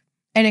Titanic.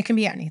 And it can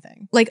be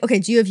anything. Like, okay,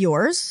 do you have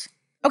yours?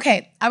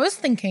 Okay, I was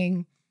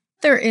thinking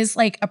there is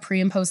like a pre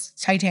and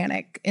post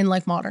Titanic in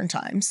like modern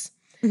times.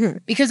 Mm-hmm.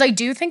 Because I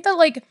do think that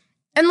like,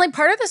 and like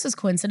part of this is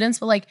coincidence,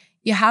 but like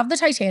you have the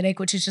Titanic,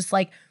 which is just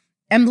like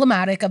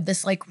emblematic of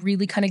this like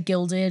really kind of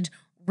gilded,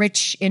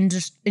 rich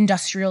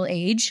industrial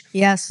age.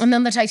 Yes. And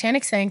then the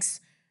Titanic sinks.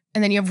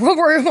 And then you have World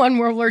War I,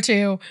 World War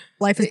II.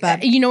 Life is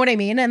bad. You know what I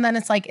mean? And then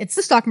it's like, it's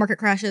the stock market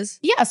crashes.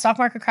 Yeah, stock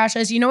market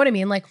crashes. You know what I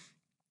mean? Like,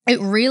 it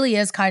really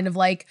is kind of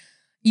like,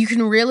 you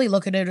can really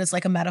look at it as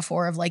like a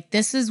metaphor of like,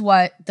 this is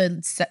what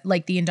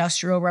the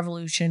Industrial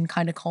Revolution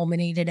kind of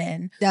culminated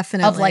in.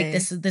 Definitely. Of like,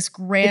 this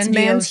grandiose it's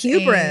man's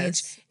hubris.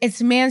 Age.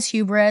 It's man's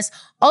hubris.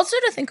 Also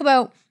to think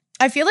about,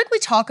 I feel like we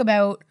talk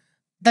about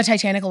the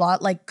Titanic a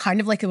lot, like kind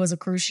of like it was a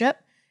cruise ship.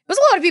 It was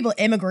a lot of people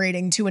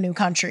immigrating to a new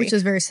country. Which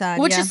is very sad.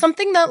 Which is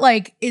something that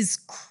like is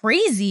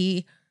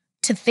crazy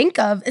to think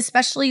of,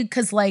 especially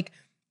because like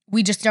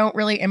we just don't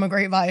really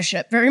immigrate via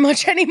ship very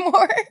much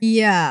anymore.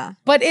 Yeah.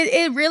 But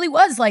it really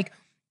was like,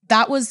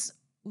 that was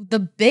the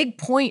big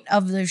point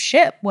of the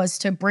ship, was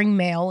to bring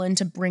mail and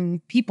to bring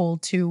people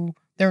to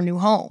their new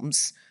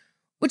homes,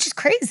 which is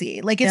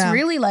crazy. Like it's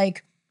really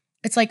like,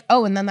 it's like,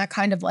 oh, and then that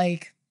kind of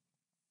like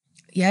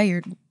yeah,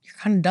 you're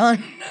kind of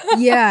done.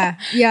 Yeah.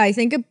 I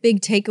think a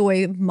big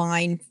takeaway of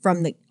mine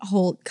from the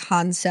whole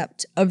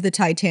concept of the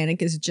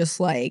Titanic is just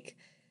like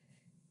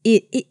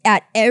it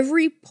at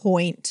every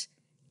point,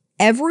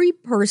 every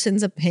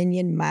person's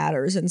opinion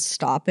matters in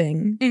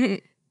stopping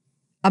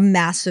a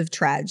massive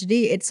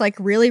tragedy. It's like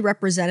really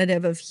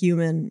representative of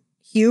human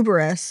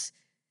hubris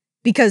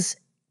because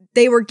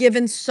they were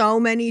given so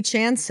many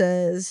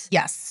chances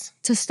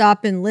to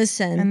stop and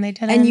listen. And they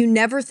didn't. And you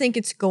never think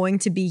it's going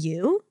to be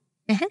you.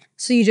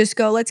 So you just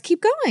go, let's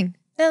keep going.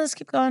 Yeah, let's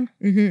keep going.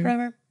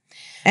 Whatever.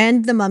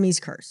 And the mummy's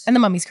curse.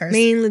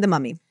 Mainly the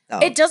mummy. Oh.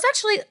 It does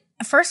actually,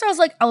 at first I was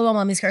like, LOL,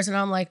 mummy's curse. And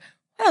now I'm like,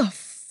 oh,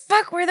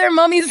 fuck, were there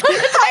mummies on the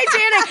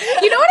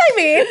Titanic? You know what I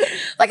mean?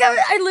 Like,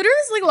 I literally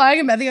was like lying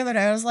in bed the other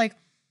day. I was like,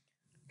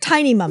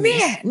 tiny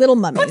mummies. Little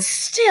mummies. But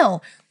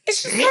still,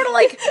 it's just sort of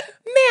like,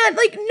 man,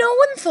 like no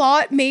one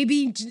thought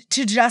maybe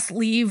to just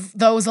leave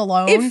those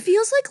alone. It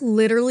feels like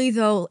literally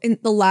though, in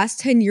the last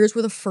 10 years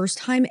were the first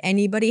time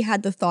anybody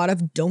had the thought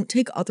of don't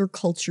take other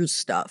cultures'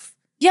 stuff.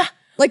 Yeah.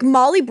 Like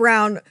Molly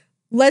Brown,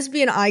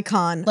 lesbian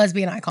icon.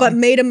 But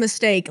made a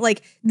mistake.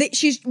 Like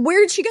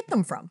where did she get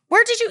them from?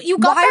 Where did you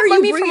got that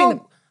money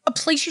from a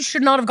place you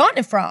should not have gotten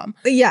it from?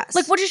 Yes.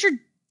 Like what is your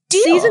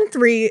deal? Season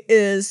 3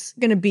 is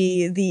going to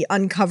be the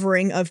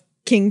uncovering of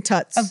King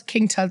Tut's. Of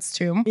King Tut's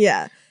tomb.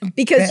 Yeah.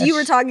 Because you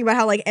were talking about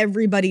how like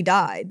everybody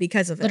died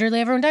because of it. Literally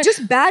everyone died.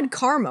 Just bad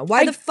karma.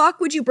 Why the fuck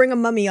would you bring a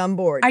mummy on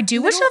board? I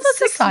do wish as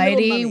a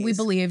society we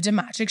believed in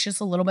magic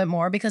just a little bit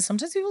more because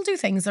sometimes people do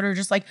things that are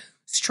just like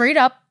straight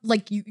up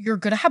like you're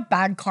gonna have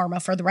bad karma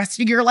for the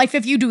rest of your life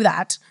if you do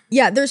that.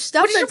 Yeah, there's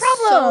stuff that's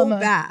so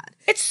bad.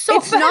 It's so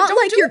bad. It's not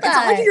like you're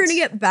gonna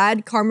get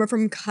bad karma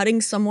from cutting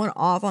someone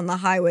off on the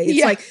highway.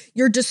 It's like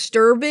you're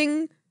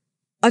disturbing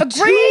a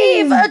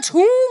grave, a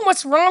tomb.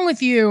 What's wrong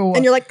with you?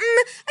 And you're like,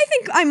 I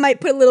think I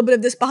might put a little bit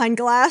of this behind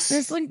glass.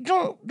 It's like,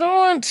 don't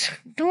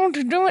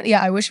do it.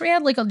 Yeah, I wish we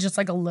had like just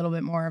like a little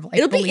bit more of like.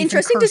 It'll be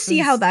interesting to see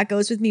how that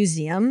goes with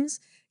museums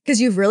because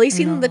you've really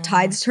seen the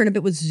tides turn a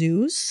bit with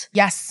zoos,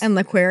 and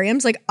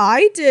aquariums. Like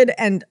I did,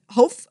 and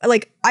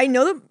I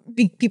know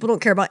that people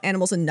don't care about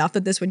animals enough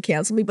that this would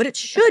cancel me, but it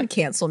should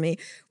cancel me.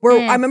 Where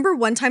I remember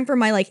one time for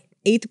my like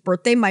 8th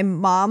birthday, my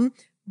mom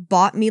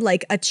bought me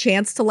like a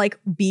chance to like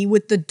be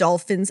with the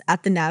dolphins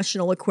at the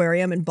National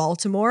Aquarium in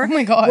Baltimore. Oh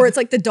my God. Where it's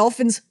like the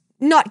dolphins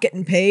not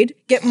getting paid,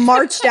 get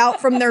marched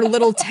out from their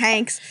little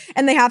tanks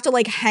and they have to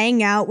like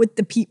hang out with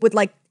with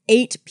like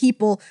 8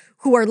 people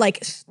who are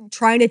like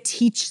trying to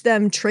teach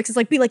them tricks. It's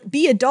like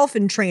be a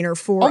dolphin trainer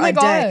for a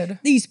day.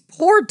 These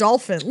poor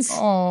dolphins.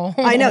 Oh,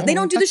 I know. They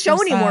don't do the show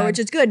anymore, which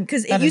is good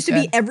because it used to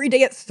be every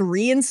day at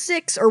 3 and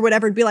 6 or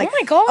whatever. It'd be like, oh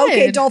my God.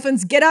 Okay,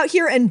 dolphins, get out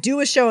here and do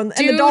a show. And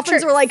the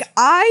dolphins are like,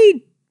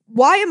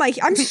 why am I?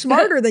 I'm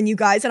smarter than you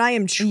guys, and I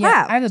am trapped.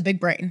 Yeah, I have a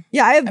big brain.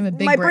 Yeah, I have a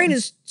big my brain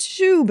is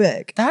too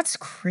big. That's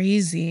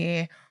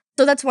crazy.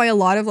 So that's why a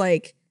lot of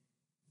like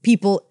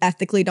people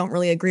ethically don't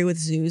really agree with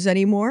zoos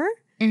anymore.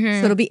 So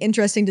it'll be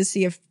interesting to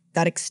see if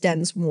that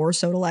extends more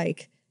so to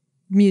like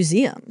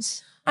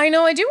museums. I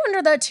know. I do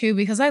wonder that too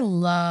because I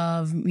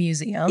love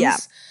museums. Yeah,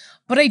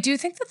 but I do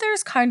think that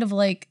there's kind of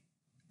like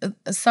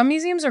some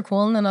museums are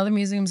cool, and then other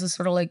museums is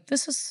sort of like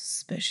this is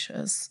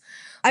suspicious.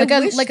 I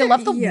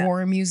love the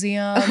War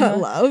Museum. I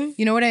love.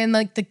 You know what I mean?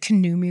 Like the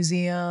Canoe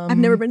Museum. I've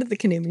never been to the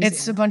Canoe Museum.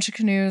 It's a bunch of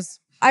canoes.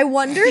 I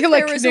wonder if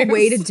there was a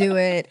way to do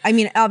it. I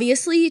mean,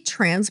 obviously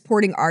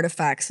transporting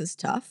artifacts is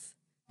tough.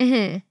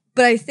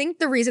 But I think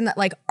the reason that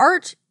like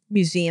art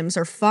museums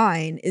are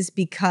fine is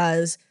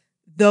because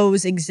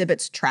those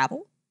exhibits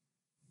travel.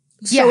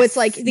 So it's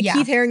like the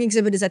Keith Haring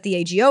exhibit is at the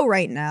AGO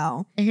right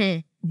now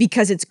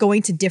because it's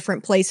going to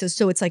different places.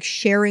 So it's like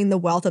sharing the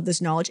wealth of this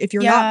knowledge. If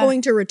you're not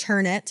going to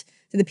return it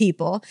to the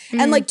people.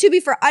 And like, to be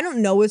fair, I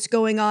don't know what's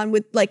going on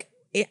with like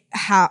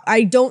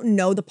I don't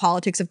know the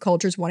politics of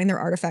cultures wanting their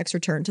artifacts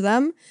returned to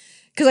them.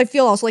 Cause I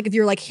feel also like if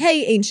you're like,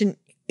 hey, ancient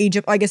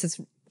Egypt, I guess it's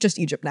just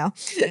Egypt now.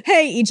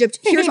 Hey, Egypt,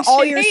 here's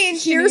all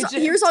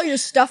your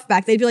stuff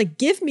back. They'd be like,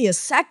 give me a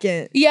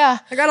second. Yeah.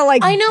 I gotta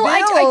like I know.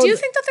 I do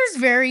think that there's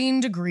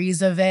varying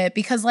degrees of it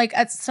because like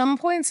at some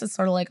points it's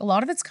sort of like a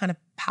lot of it's kind of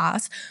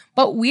past.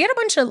 But we had a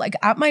bunch of like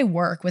at my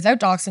work, without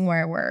doxing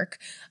where I work,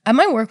 at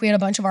my work we had a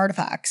bunch of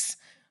artifacts.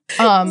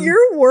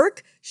 Your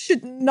work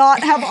should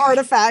not have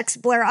artifacts,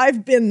 Blair.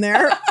 I've been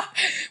there.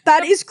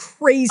 That is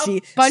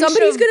crazy.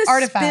 Somebody's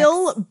gonna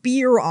spill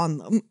beer on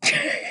them.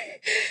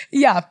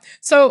 Yeah.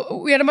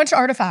 So we had a bunch of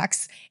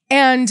artifacts.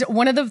 And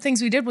one of the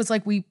things we did was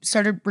like we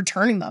started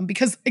returning them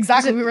because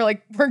we were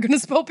like, we're gonna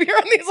spill beer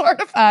on these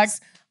artifacts.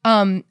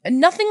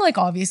 Nothing like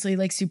obviously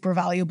like super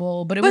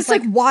valuable, but it was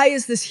like, why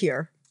is this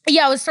here?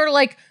 Yeah, it was sort of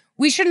like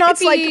we should not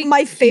be. It's like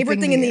my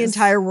favorite thing in the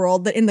entire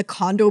world that in the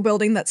condo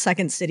building that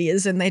Second City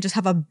is in, they just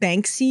have a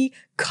Banksy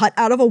cut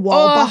out of a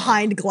wall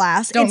behind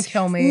glass. Don't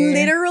kill me.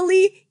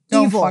 Literally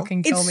don't evil.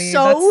 Fucking kill me.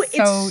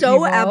 It's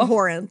so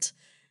abhorrent.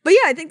 But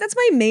yeah, I think that's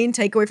my main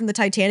takeaway from the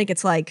Titanic.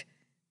 It's like,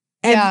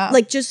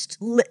 just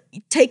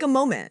take a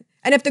moment.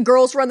 And if the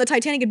girls were on the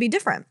Titanic, it'd be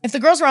different. If the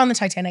girls were on the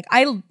Titanic,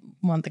 I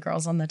want the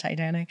girls on the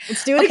Titanic.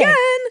 Let's do it again.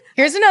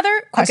 Here's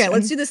another question. Okay,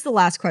 let's do this the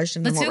last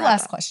question. Let's do the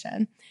last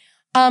question.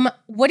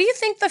 What do you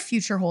think the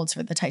future holds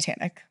for the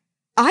Titanic?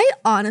 I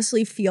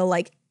honestly feel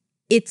like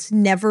it's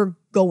never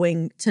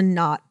going to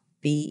not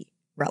be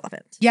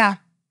relevant. Yeah.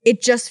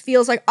 It just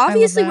feels like,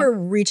 obviously we're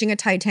reaching a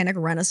Titanic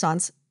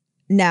renaissance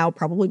now,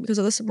 probably because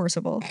of the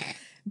submersible.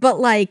 But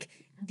like,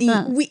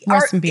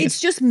 it's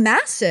just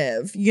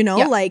massive, you know?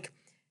 Like,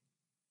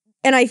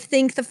 and I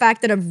think the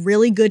fact that a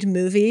really good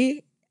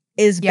movie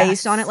is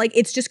based on it, like,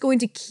 it's just going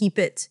to keep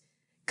it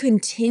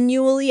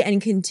continually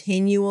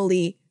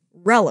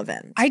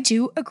relevant. I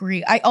do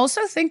agree. I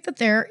also think that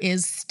there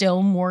is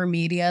still more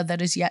media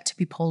that is yet to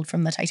be pulled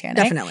from the Titanic.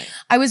 Definitely.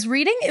 I was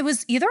reading, it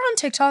was either on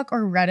TikTok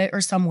or Reddit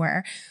or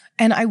somewhere,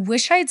 and I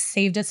wish I had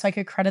saved it so I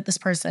could credit this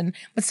person,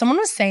 but someone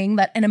was saying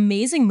that an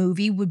amazing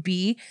movie would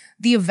be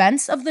the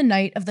events of the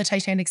night of the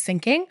Titanic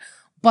sinking,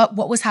 but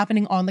what was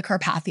happening on the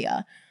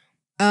Carpathia.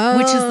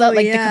 Which is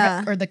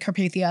the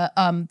Carpathia,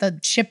 the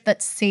ship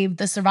that saved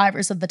the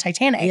survivors of the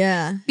Titanic.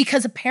 Yeah.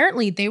 Because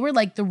apparently they were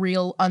like the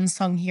real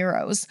unsung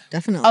heroes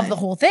Definitely. of the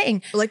whole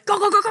thing. We're like, go,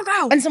 go, go, go,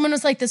 go. And someone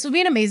was like, this would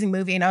be an amazing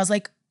movie. And I was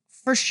like,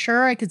 for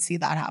sure I could see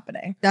that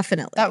happening.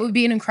 Definitely. That would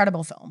be an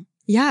incredible film.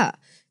 Yeah.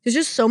 There's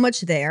just so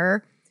much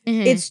there.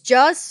 Mm-hmm. It's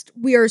just,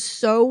 we are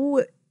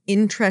so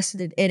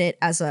interested in it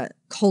as a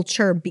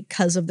culture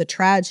because of the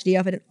tragedy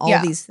of it and all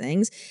these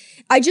things.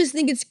 I just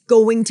think it's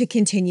going to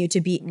continue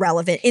to be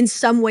relevant in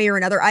some way or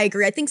another. I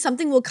agree. I think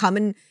something will come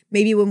in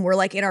maybe when we're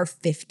like in our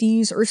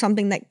 50s or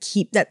something that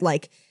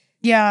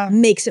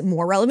makes it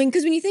more relevant.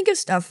 Because when you think of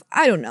stuff,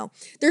 I don't know.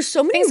 There's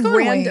so many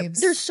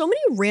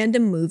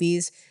random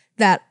movies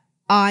that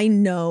I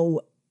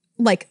know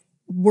like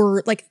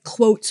were like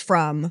quotes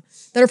from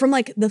that are from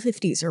like the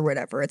 50s or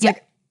whatever. It's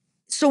like,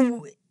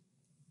 so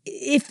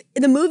if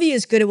the movie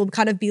is good, it will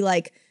kind of be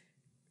like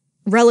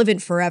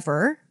relevant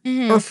forever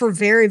or for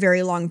very,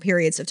 very long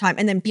periods of time.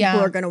 And then people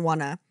are going to want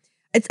to,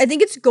 I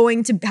think it's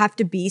going to have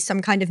to be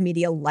some kind of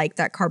media like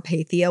that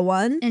Carpathia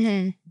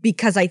one,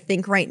 because I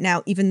think right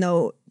now, even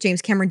though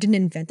James Cameron didn't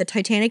invent the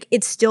Titanic,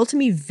 it's still to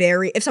me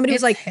if somebody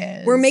was like,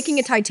 we're making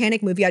a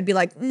Titanic movie, I'd be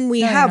like,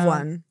 we have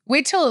one.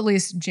 Wait till at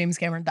least James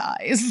Cameron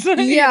dies.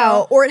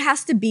 Yeah. Or it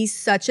has to be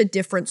such a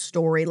different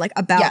story, like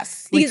about,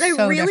 because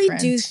I really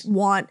do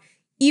want,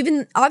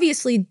 even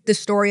obviously the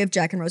story of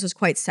Jack and Rose is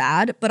quite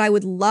sad, but I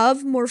would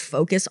love more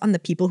focus on the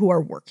people who are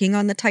working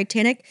on the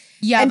Titanic.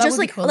 Yeah, and that just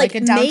would like be cool. Like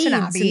a Downton maids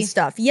Abbey and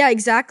stuff. Yeah,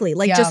 exactly.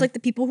 Like just like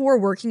the people who are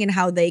working and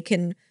how they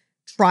can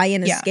try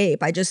and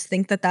escape. I just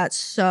think that that's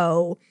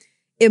so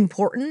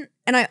important.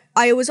 And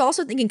I was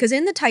also thinking, because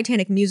in the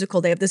Titanic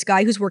musical, they have this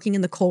guy who's working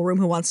in the coal room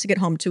who wants to get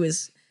home to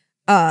his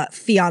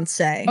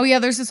fiance. Oh yeah,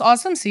 there's this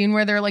awesome scene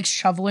where they're like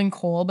shoveling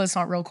coal, but it's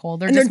not real coal.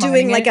 They're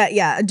doing like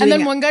and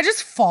then one guy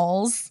just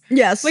falls.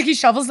 Yes, like he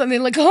shovels and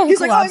then like he's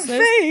collapses. Like,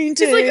 I'm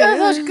fainting. He's like,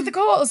 oh, get the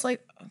coal. It's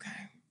like, okay.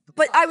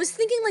 But I was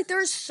thinking like there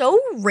are so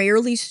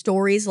rarely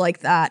stories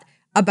like that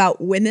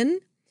about women.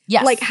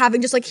 Yes, like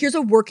having just like, here's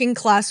a working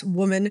class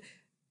woman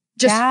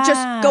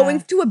just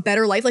going to a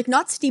better life, like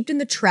not steeped in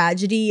the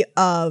tragedy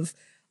of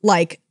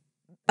like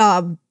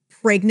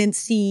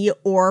pregnancy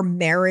or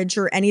marriage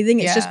or anything.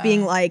 It's just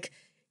being like,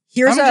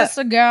 I'm just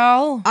a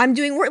gal. I'm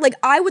doing work. Like,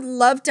 I would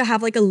love to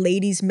have like a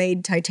ladies'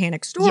 maid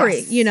Titanic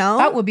story, you know?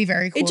 That would be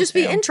very cool. It'd just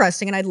be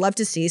interesting, and I'd love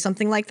to see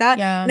something like that.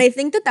 Yeah. And I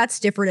think that that's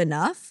different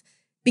enough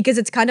because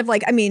it's kind of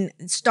like, I mean,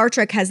 Star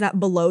Trek has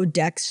that below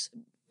decks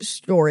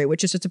story,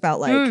 which is just about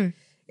like,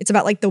 it's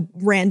about like the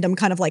random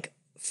kind of like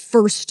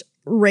first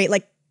rate,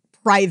 like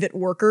private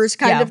workers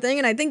kind of thing.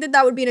 And I think that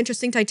that would be an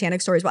interesting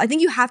Titanic story as well. I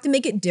think you have to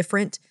make it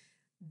different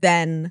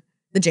than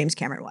the James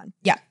Cameron one.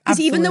 Yeah. Because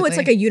even though it's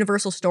like a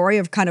universal story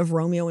of kind of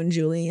Romeo and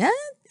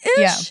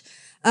Juliet-ish,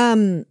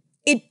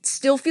 it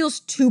still feels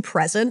too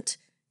present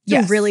to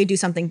really do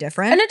something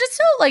different. And it just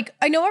still like,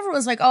 I know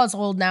everyone's like, oh, it's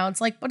old now.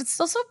 It's like, but it's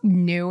still so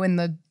new in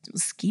the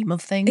scheme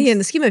of things. Yeah, in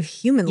the scheme of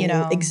human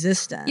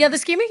existence. Yeah, the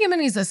scheme of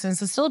human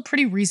existence is still a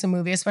pretty recent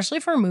movie,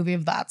 especially for a movie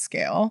of that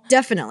scale.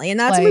 Definitely. And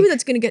that's a movie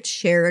that's going to get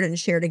shared and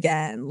shared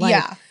again.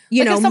 Like,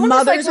 you like know,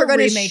 mothers are going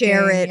to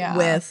share it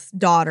with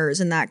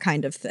daughters and that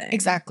kind of thing.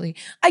 Exactly.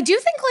 I do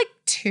think like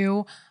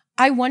too,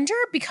 I wonder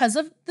because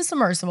of the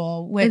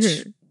submersible,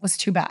 which was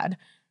too bad.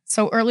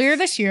 So earlier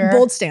this year,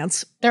 bold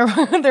stance. There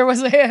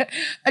was a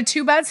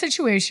too bad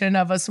situation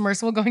of a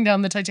submersible going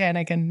down the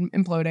Titanic and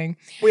imploding.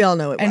 We all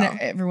know it well. And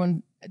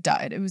everyone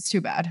died. It was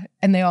too bad.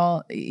 And they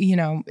all, you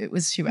know, it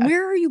was too bad.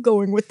 Where are you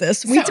going with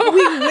this? We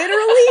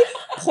literally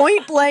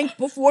point blank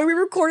before we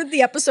recorded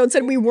the episode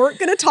said we weren't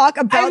going to talk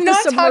about the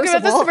submersible. I'm not talking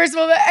about the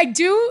submersible, but I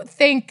do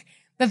think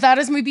that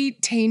has maybe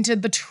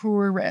tainted the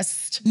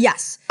tourist.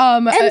 Yes.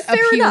 And fair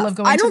appeal enough. Of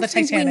going I don't to the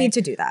think Titanic. We need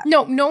to do that.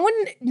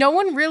 No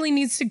one really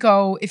needs to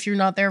go if you're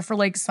not there for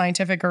like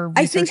scientific or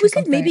research. I think we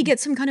could maybe get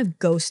some kind of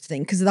ghost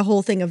thing because the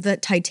whole thing of the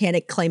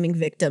Titanic claiming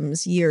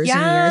victims years and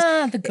years.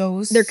 Yeah, the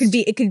ghosts.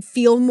 It could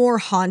feel more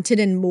haunted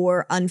and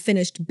more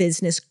unfinished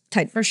business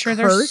type. For sure,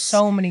 curse. there's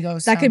so many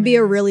ghosts. That could be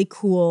a really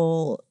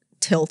cool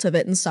tilt of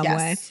it in some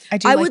way.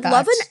 I would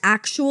love an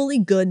actually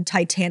good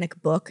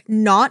Titanic book,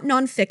 not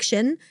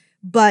nonfiction,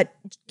 but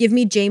give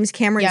me James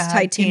Cameron's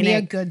Titanic. Give me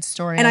a good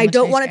story. And I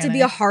don't want it to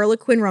be a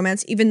Harlequin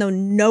romance, even though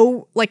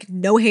no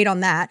hate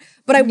on that.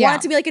 But I want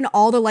it to be like an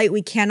All the Light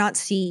We Cannot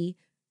See.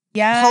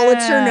 Yeah.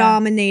 Pulitzer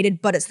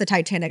nominated, but it's the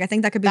Titanic. I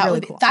think that could be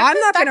really cool. I'm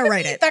not going to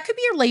write it. That could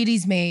be your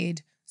Ladies'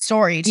 Maid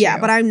story too. Yeah,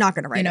 but I'm not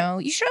going to write it. You know,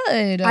 you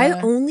should.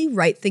 I only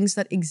write things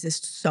that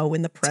exist so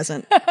in the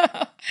present.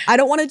 I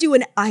don't want to do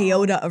an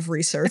iota of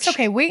research. It's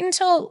okay. Wait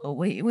until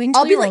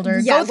you're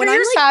older. Go through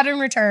your Saturn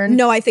return.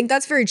 No, I think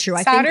that's very true.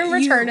 Saturn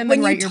return and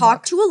then when you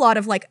talk to a lot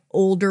of like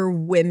older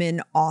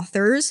women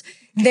authors,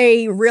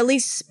 they really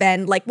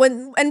spend like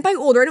and by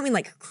older I don't mean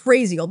like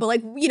crazy old, but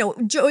like, you know,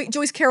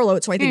 Joyce Carol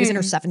Oates, who I think is in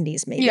her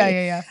 70s maybe.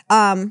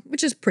 Yeah.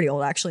 Which is pretty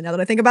old actually now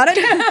that I think about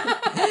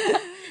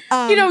it.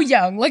 You know,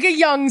 young, like a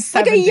young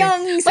 70. Like a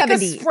young 70.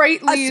 Like a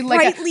sprightly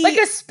like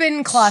a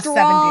spin class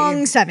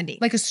strong 70.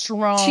 Like a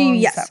strong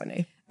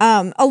 70.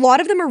 A lot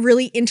of them are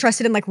really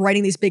interested in like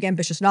writing these big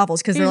ambitious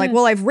novels because they're like,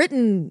 well, I've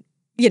written,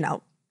 you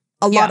know,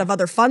 a lot of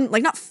other fun,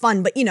 like not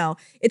fun, but you know,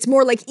 it's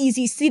more like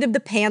easy seat of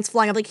the pants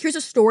flying. I'm like, here's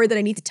a story that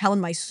I need to tell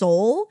in my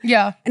soul.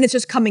 Yeah. And it's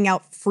just coming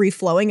out free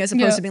flowing as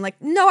opposed to being like,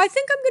 no, I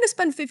think I'm going to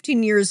spend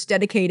 15 years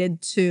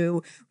dedicated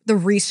to the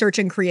research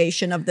and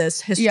creation of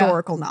this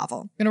historical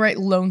novel. I'm going to write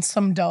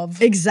Lonesome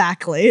Dove.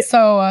 Exactly.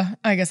 So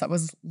I guess that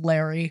was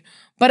Larry.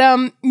 But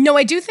no,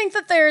 I do think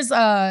that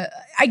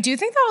I do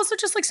think that also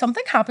just like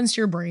something happens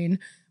to your brain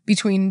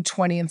between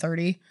 20 and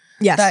 30.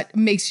 Yes. That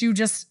makes you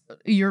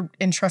your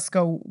interests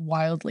go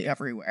wildly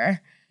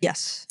everywhere.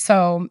 Yes.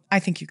 So I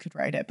think you could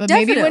write it. But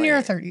Definitely. Maybe when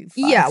you're 35,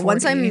 yeah,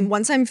 40.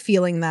 once I'm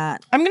feeling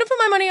that. I'm going to put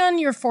my money on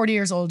you're 40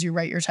 years old, you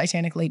write your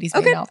Titanic Ladies'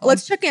 Maid album.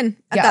 Let's check in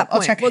at that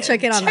point. We'll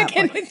check in on that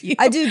point. With you.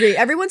 I do agree.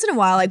 Every once in a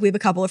while, like we have a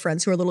couple of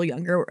friends who are a little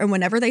younger, and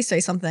whenever they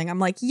say something, I'm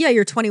like, yeah,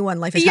 you're 21,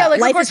 life is hell.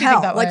 Like, life is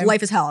hell. Like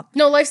life is hell.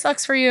 No, life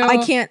sucks for you. I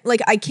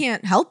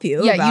can't help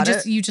you about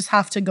it. You just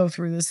have to go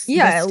through this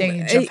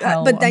stage of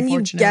hell, but then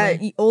you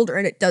get older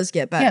and it does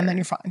get better. Yeah, and then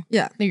you're fine.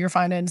 Yeah. Then you're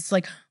fine. And it's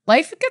like,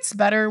 life gets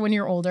better when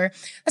you're older.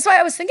 That's why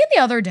I was thinking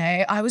the other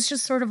day, I was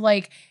just sort of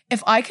like,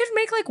 if I could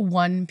make like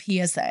one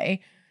PSA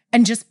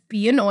and just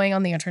be annoying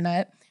on the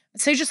internet,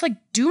 I'd say just like,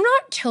 do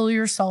not kill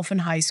yourself in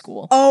high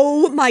school.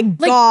 Oh my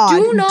God.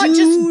 Do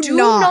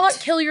not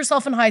kill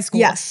yourself in high school.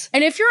 Yes.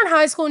 And if you're in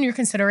high school and you're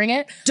considering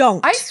it,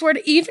 don't. I swear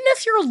to, even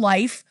if your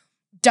life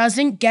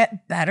doesn't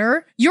get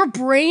better, your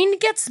brain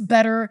gets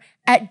better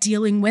at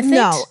dealing with it.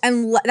 No,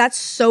 and that's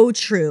so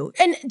true.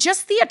 And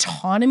just the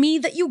autonomy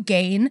that you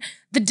gain,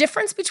 the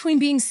difference between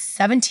being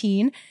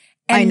 17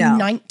 and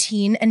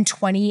 19 and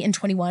 20 and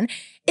 21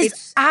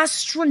 is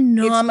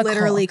astronomical. It's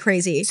literally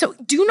crazy. So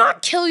do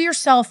not kill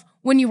yourself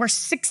when you were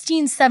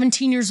 16,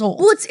 17 years old.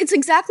 Well, it's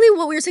exactly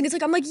what we were saying. It's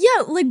like, I'm like,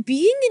 yeah, like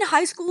being in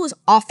high school is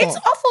awful. It's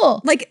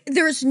awful. Like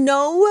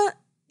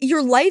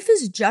your life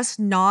is just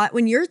not,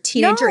 when you're a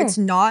teenager, it's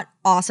not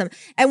awesome.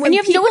 And when you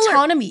have no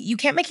autonomy. You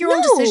can't make your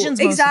own decisions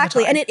most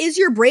exactly. of the time. And it is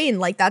your brain.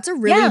 Like that's a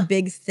really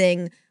big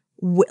thing.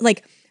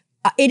 Like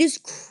it is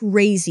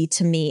crazy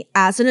to me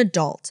as an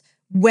adult.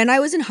 When I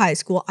was in high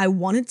school, I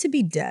wanted to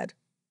be dead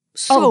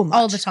so much.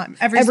 All the time.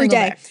 Every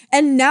day.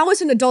 And now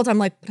as an adult, I'm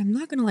like, but I'm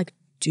not going to like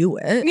do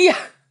it. Yeah.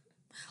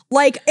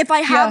 Like if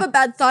I have a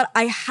bad thought,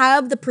 I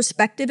have the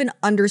perspective and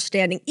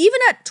understanding, even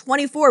at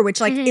 24,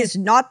 which like is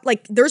not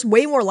like, there's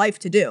way more life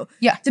to do.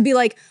 Yeah. To be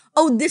like,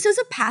 oh, this is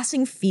a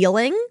passing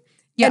feeling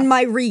and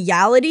my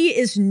reality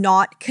is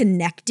not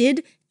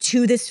connected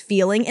to this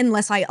feeling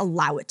unless I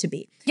allow it to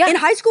be. Yeah. In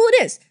high school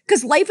it is,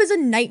 because life is a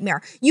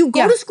nightmare. You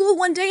go to school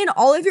one day and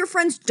all of your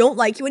friends don't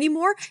like you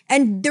anymore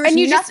and there's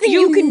nothing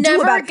you can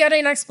do about it. You never get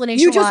an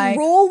explanation You just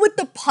roll with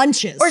the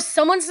punches. Or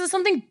someone says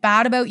something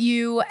bad about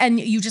you and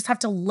you just have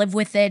to live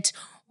with it.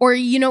 Or,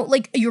 you know,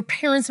 like your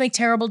parents make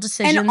terrible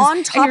decisions. And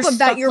on top of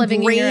that, your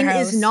brain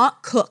is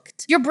not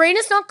cooked. Your brain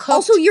is not cooked.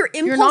 Also, your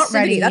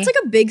impulsivity. That's like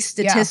a big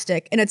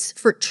statistic. And it's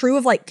true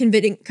of like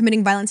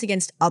committing violence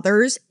against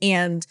others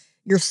and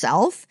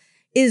yourself.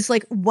 Is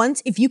like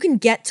if you can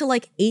get to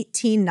like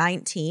 18,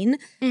 19,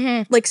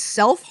 like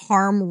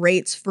self-harm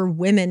rates for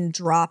women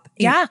drop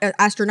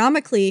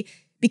astronomically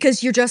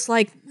because you're just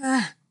like,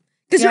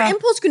 because your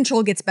impulse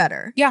control gets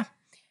better. Yeah.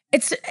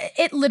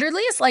 It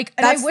literally is like,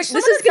 and I wish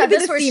this is going to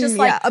be the theme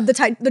of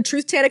the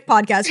Truthtanic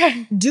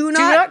podcast. Do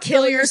not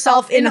kill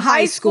yourself in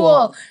high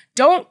school.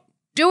 Don't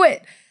do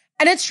it.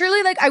 And it's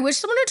truly like, I wish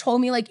someone had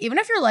told me like, even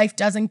if your life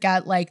doesn't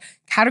get like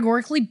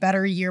categorically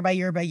better year by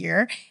year by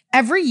year,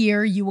 every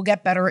year you will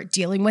get better at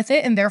dealing with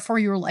it and therefore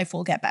your life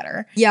will get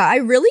better. Yeah, I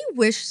really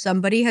wish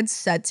somebody had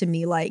said to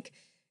me like,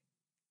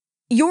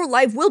 your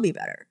life will be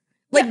better.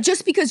 Like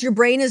just because your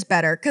brain is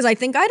better. Because I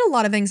think I had a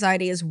lot of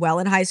anxiety as well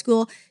in high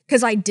school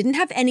because I didn't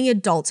have any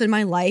adults in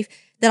my life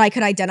that I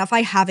could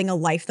identify having a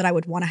life that I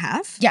would want to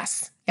have.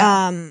 Yes.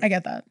 Yeah, I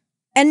get that.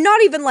 And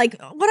not even like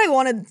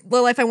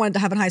the life I wanted to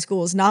have in high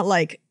school was not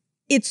like,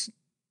 it's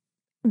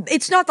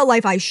it's not the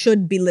life I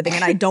should be living,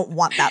 and I don't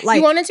want that life.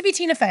 You want it to be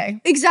Tina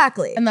Fey.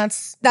 Exactly. And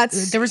that's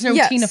there was no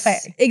Tina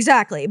Fey.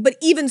 Exactly. But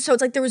even so,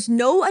 it's like there was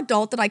no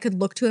adult that I could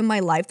look to in my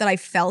life that I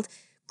felt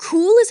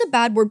cool is a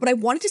bad word, but I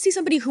wanted to see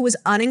somebody who was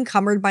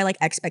unencumbered by like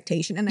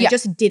expectation, and I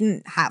just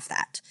didn't have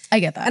that. I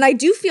get that. And I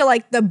do feel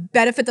like the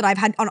benefit that I've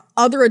had on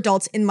other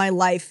adults in my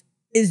life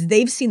is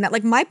they've seen that.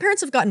 Like my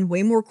parents have gotten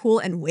way more cool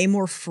and way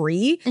more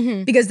free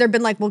because they've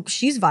been like, well,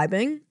 she's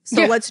vibing,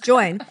 so let's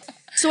join.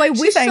 So I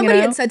wish somebody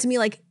had said to me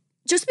like,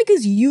 just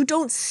because you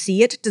don't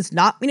see it does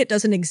not mean it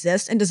doesn't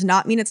exist and does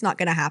not mean it's not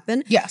going to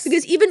happen. Yes.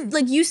 Because even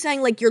like you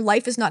saying like your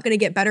life is not going to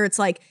get better, it's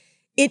like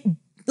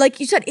like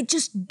you said, it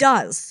just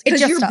does.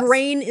 Because your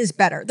brain is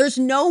better. There's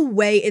no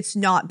way it's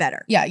not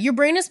better. Yeah, your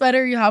brain is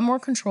better. You have more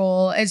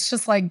control. It's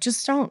just like,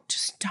 just don't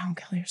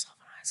kill yourself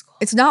in high school.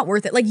 It's not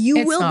worth it. Like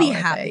you will be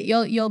happy.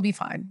 You'll be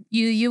fine.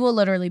 You will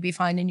literally be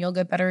fine, and you'll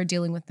get better at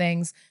dealing with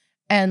things.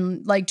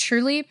 And like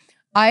truly,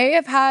 I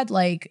have had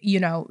like, you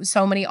know,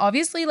 so many,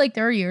 obviously like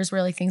there are years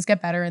where like things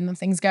get better and then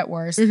things get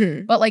worse.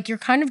 But like you're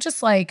kind of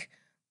just like,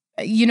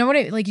 you know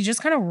what like you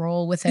just kind of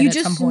roll with it at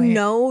some point. You just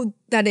know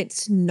that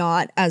it's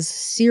not as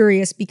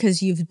serious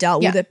because you've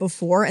dealt with it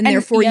before, and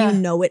therefore you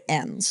know it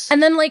ends.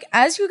 And then like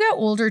as you get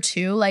older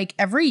too, like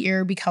every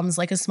year becomes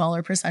like a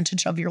smaller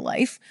percentage of your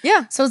life.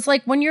 Yeah. So it's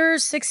like when you're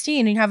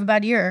 16 and you have a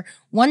bad year,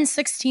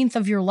 1/16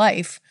 of your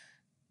life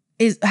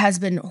has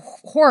been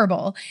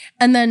horrible.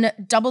 And then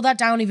double that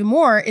down even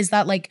more is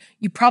that like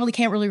you probably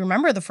can't really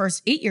remember the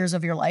first 8 years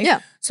of your life.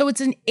 Yeah. So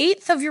it's an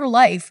eighth of your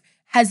life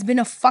has been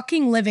a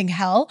fucking living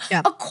hell.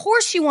 Yeah. Of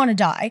course you want to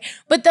die.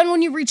 But then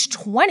when you reach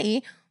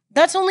 20,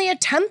 that's only a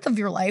 10th of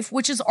your life,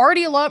 which is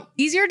already a lot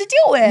easier to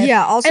deal with.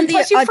 Yeah. Also, and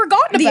plus you've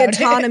forgotten about it.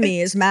 The autonomy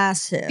is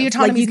massive. The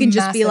autonomy like you can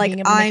just be like,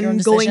 I'm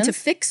going to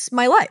fix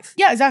my life.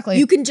 Yeah, exactly.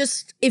 You can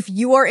just, if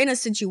you are in a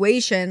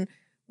situation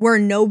where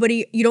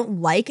you don't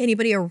like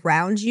anybody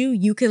around you,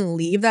 you can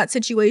leave that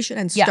situation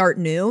and start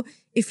new.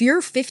 If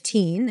you're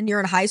 15 and you're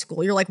in high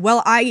school, you're like,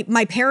 well,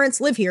 my parents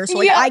live here, so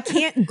like I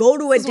can't go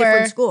to a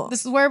different school.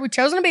 This is where we've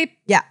chosen to be.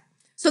 Yeah.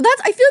 So I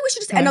feel like we should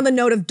just end on the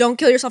note of don't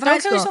kill yourself in high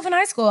school. Don't kill yourself in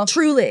high school.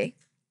 Truly.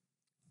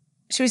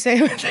 Should we say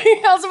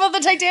anything else about the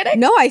Titanic?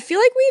 No, I feel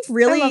like we've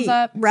really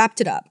wrapped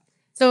it up.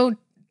 So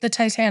the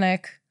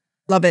Titanic.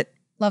 Love it.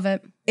 Love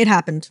it. It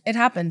happened. It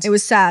happened. It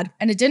was sad.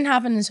 And it didn't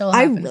happen until it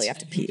happened. I really have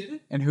to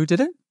pee. And who did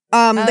it?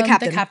 The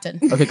captain. The captain.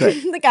 Okay,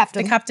 great. The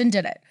captain. The captain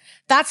did it.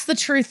 That's the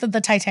truth of the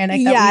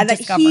Titanic that we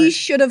discovered. He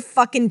should have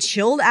fucking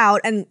chilled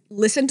out and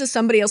listened to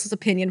somebody else's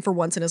opinion for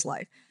once in his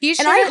life.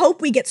 And I hope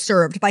we get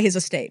served by his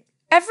estate.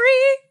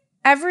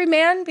 Every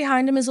man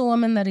behind him is a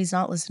woman that he's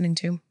not listening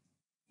to.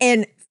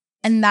 And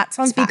that's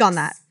on speak facts. on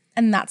that.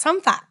 And that's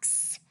on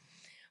facts.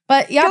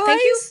 But yeah,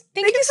 guys,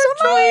 thank you so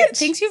much.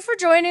 Thank you for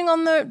joining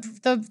on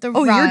the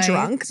Oh, ride. you're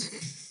drunk.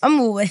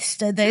 I'm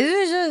wasted.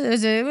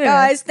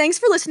 Guys, thanks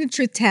for listening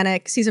to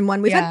Truthtanic season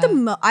 1.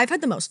 I've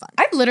had the most fun.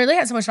 I've literally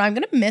had so much fun. I'm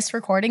gonna miss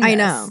recording this. I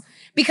know.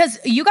 Because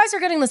you guys are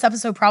getting this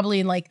episode probably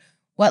in like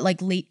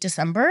late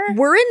December?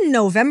 We're in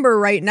November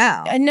right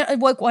now. I know.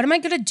 Like, what am I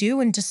gonna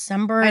do in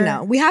December? I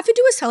know. We have to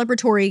do a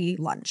celebratory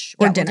lunch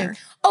or dinner.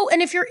 Oh,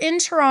 and if you're in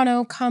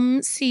Toronto,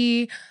 come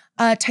see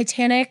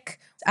Titanic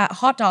at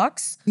Hot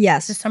Docs.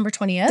 Yes. December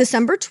 20th.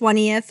 December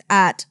 20th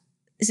at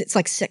it's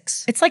like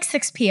 6. It's like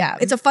 6 p.m.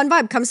 It's a fun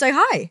vibe. Come say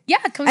hi. Yeah,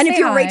 come say hi. And if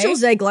you're Rachel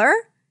Zegler,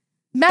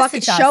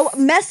 message us.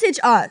 Message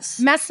us.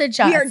 Message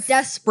us. We are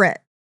desperate.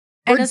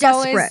 And We're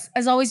desperate.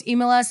 As always,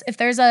 email us if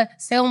there's a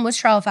Salem witch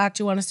trial fact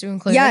you want us to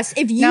include. Yes,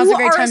 if you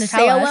are a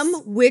Salem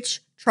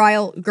witch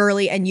trial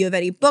girly and you have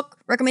any book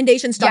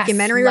recommendations,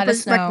 documentary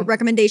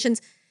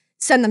recommendations,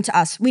 send them to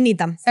us. We need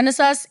them. Send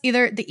us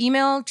either the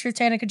email,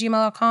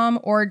 truthtanic@gmail.com,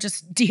 or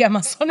just DM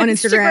us on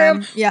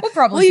Instagram. Yeah. We'll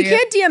probably you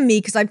can't DM me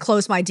because I've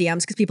closed my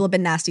DMs because people have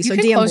been nasty. So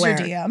DM close Blair.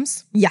 your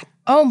DMs? Yeah.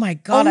 Oh my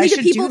God, Only I the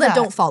should people do that.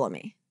 don't follow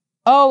me.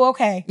 Oh,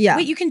 okay. Yeah.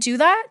 Wait, you can do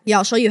that? Yeah,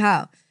 I'll show you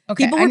how.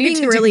 Okay, people were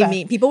being really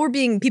mean. People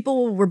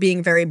were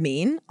being very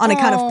mean on a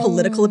kind of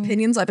political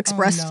opinions I've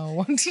expressed.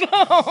 Oh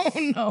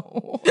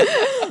no.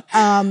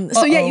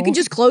 So yeah, you can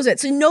just close it.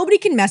 So nobody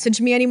can message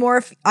me anymore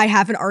if I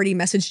haven't already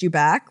messaged you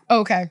back.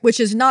 Okay. Which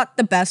is not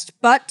the best,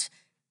 but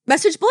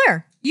message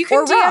Blair. You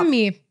can DM Rob.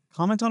 me.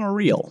 Comment on a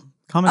reel.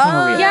 Comment on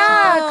a reel.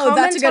 Yeah,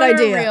 that's a good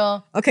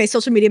idea. Okay,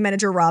 social media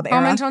manager Rob.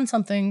 Comment on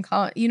something.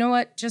 You know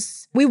what?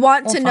 We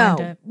want to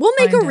know. We'll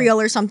make a reel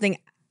or something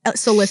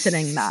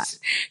soliciting that.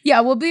 Yeah,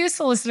 we'll be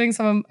soliciting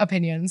some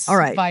opinions. All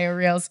right. Via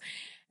reels.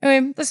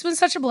 Anyway, this has been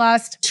such a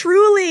blast.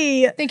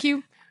 Truly. Thank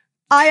you.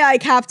 Aye,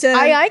 Captain.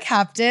 Aye,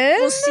 Captain.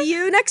 We'll see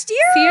you next year.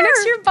 See you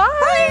next year.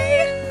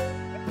 Bye.